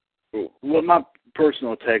 And what my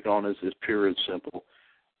personal take on is pure and simple.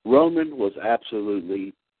 Roman was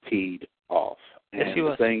absolutely teed off. And yes, he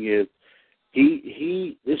was. The thing is,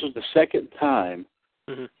 this was the second time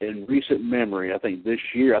in recent memory, I think this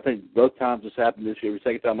year, I think both times this happened this year. The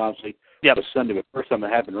second time, obviously, was Sunday, but the first time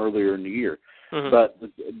it happened earlier in the year. But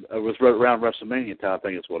it was around WrestleMania time, I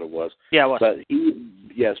think is what it was. Yeah, it was. But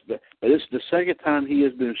but this is the second time he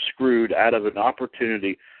has been screwed out of an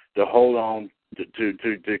opportunity to hold on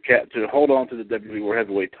to hold on to the WWE World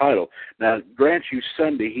Heavyweight title. Now, grant you,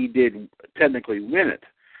 Sunday he did technically win it,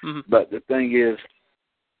 but the thing is,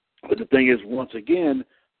 once again,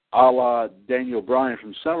 a la Daniel Bryan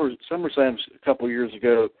from SummerSlam a couple of years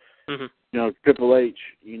ago, Triple H,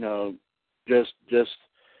 just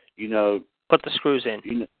put the screws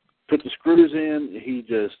in. Put the screws in. He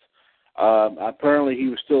just apparently he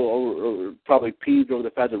was still probably peeved over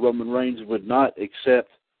the fact that Roman Reigns would not accept,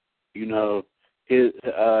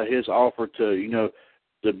 his offer to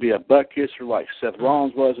be a butt kisser like Seth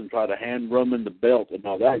Rollins was and try to hand Roman the belt and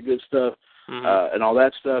all that good stuff and all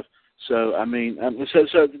that stuff. So I mean,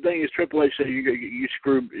 so the thing is, Triple H said you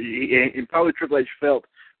screwed, and probably Triple H felt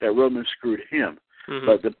that Roman screwed him.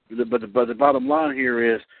 But the bottom line here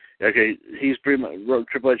is, okay, he's pretty much,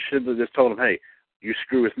 Triple H simply just told him, hey, you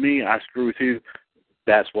screw with me, I screw with you.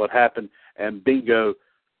 That's what happened. And bingo,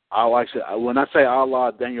 when I say a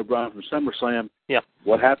la Daniel Bryan from SummerSlam,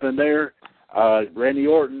 what happened there? Randy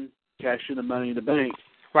Orton cashed in the Money in the Bank,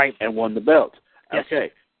 and won the belt. Yes.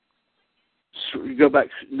 Okay, so you go back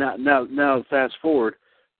now. Fast forward,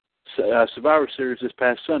 Survivor Series this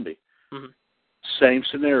past Sunday. Same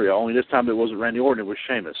scenario, only this time it wasn't Randy Orton, it was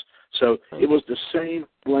Sheamus. So it was the same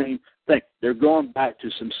blame thing. They're going back to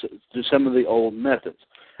some of the old methods.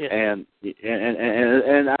 Yes. And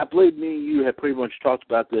I believe me and you have pretty much talked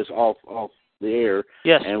about this off the air.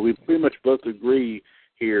 Yes. And we pretty much both agree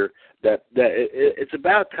here that it's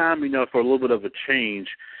about time, for a little bit of a change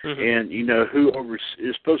in, who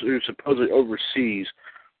supposedly oversees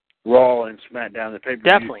Raw and SmackDown and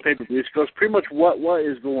pay-per-views. Because pretty much what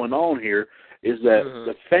is going on here is that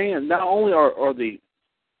the fans, not only are the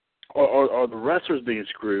wrestlers being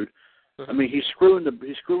screwed, I mean, he's screwing the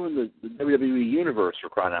WWE universe, for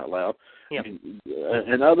crying out loud. Yep.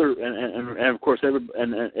 And of course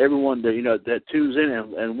everyone that that tunes in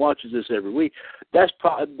and watches this every week. That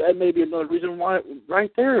may be another reason why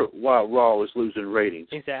Raw is losing ratings.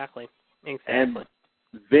 Exactly. And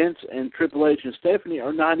Vince and Triple H and Stephanie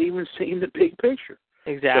are not even seeing the big picture.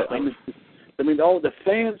 Exactly. So, all the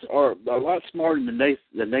fans are a lot smarter than they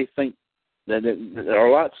think. They're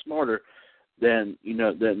a lot smarter than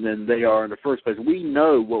they are in the first place. We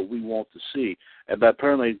know what we want to see, but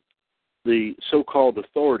apparently the so-called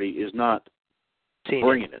authority is not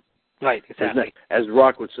bringing it. Right, exactly. As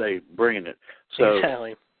Rock would say, bringing it. So,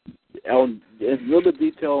 exactly. In a little bit of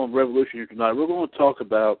detail on Revolution here tonight, we're going to talk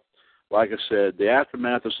about, like I said, the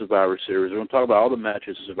aftermath of Survivor Series. We're going to talk about all the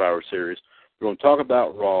matches of Survivor Series. We're going to talk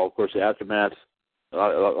about Raw, of course, the aftermath,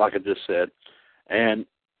 like I just said. And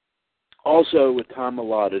also, with time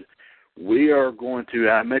allotted, we are going to,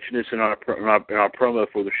 I mentioned this in our promo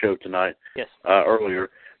for the show tonight,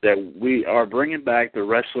 earlier, that we are bringing back the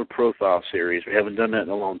Wrestler Profile Series. We haven't done that in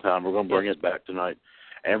a long time. We're going to bring it back tonight.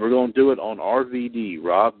 And we're going to do it on RVD,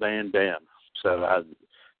 Rob Van Dam. So I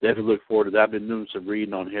definitely look forward to that. I've been doing some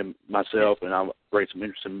reading on him myself, and I'll bring some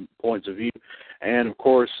interesting points of view. And, of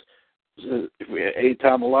course, if we any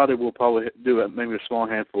time allotted, we'll probably do maybe a small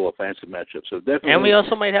handful of fancy matchups. So definitely. And we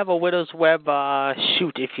also might have a Widow's Web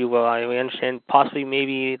shoot, if you will. We understand possibly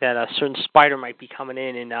maybe that a certain spider might be coming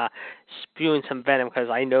in and spewing some venom, because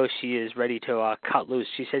I know she is ready to cut loose.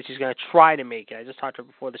 She said she's going to try to make it. I just talked to her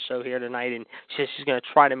before the show here tonight, and she says she's going to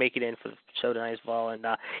try to make it in for the show tonight as well. And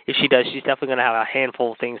if she does, she's definitely going to have a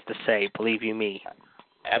handful of things to say, believe you me.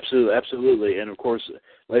 Absolutely. And, of course,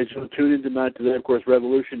 ladies and gentlemen, tune in tonight to that. Of course,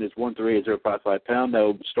 Revolution is 138-055-pound. That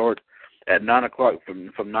will start at 9 o'clock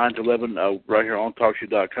from 9 to 11 right here on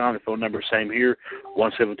TalkShoe.com. The phone number, same here,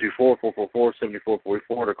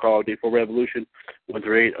 1-724-444-7444 to call D4 Revolution,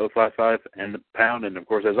 138-055 and the pound. And, of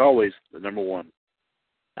course, as always, the number one.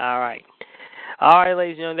 All right. All right,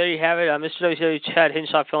 ladies and gentlemen, there you have it. Mr. WCW Chad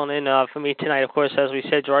Hinshaw filling in for me tonight. Of course, as we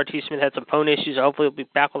said, Gerard T. Smith had some phone issues. Hopefully he'll be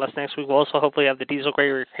back with us next week. We'll also hopefully have the Diesel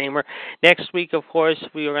Gregory Kramer. Next week, of course,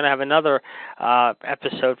 we are going to have another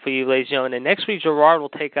episode for you, ladies and gentlemen. And next week, Gerard will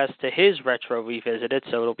take us to his Retro Revisited,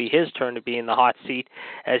 so it'll be his turn to be in the hot seat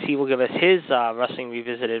as he will give us his Wrestling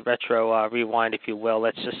Revisited Retro Rewind, if you will,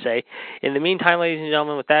 let's just say. In the meantime, ladies and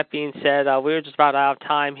gentlemen, with that being said, we're just about out of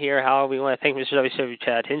time here. However, we want to thank Mr. WCW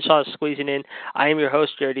Chad Hinshaw for squeezing in. I am your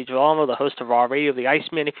host, Gerard, DiGirolamo, the host of Raw Radio, the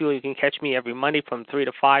Iceman, if you will. You can catch me every Monday from 3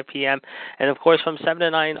 to 5 p.m. And, of course, from 7 to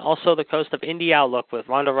 9, also the host of Indie Outlook with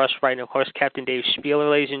Ronda Rushwright and, of course, Captain Dave Spieler,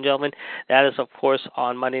 ladies and gentlemen. That is, of course,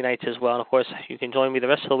 on Monday nights as well. And, of course, you can join me the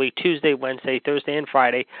rest of the week, Tuesday, Wednesday, Thursday, and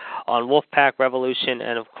Friday on Wolfpack Revolution.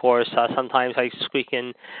 And, of course, sometimes I squeak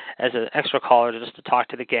in as an extra caller just to talk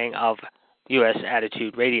to the gang of U.S.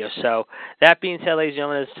 Attitude Radio. So that being said, ladies and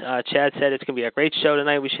gentlemen, as Chad said, it's going to be a great show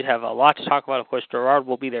tonight. We should have a lot to talk about. Of course, Gerard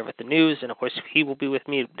will be there with the news, and of course, he will be with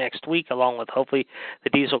me next week, along with hopefully the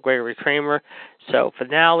Diesel Gregory Kramer. So for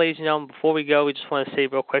now, ladies and gentlemen, before we go, we just want to say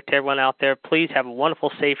real quick to everyone out there, please have a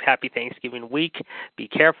wonderful, safe, happy Thanksgiving week. Be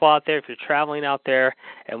careful out there if you're traveling out there,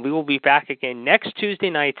 and we will be back again next Tuesday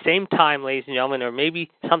night, same time, ladies and gentlemen, or maybe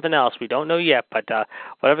something else. We don't know yet, but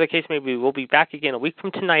whatever the case may be, we'll be back again a week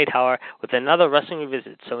from tonight, however, with another Wrestling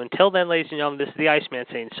Revisit. So until then, ladies and gentlemen, this is the Iceman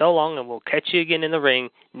saying so long, and we'll catch you again in the ring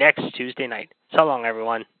next Tuesday night. So long,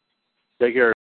 everyone. Take care.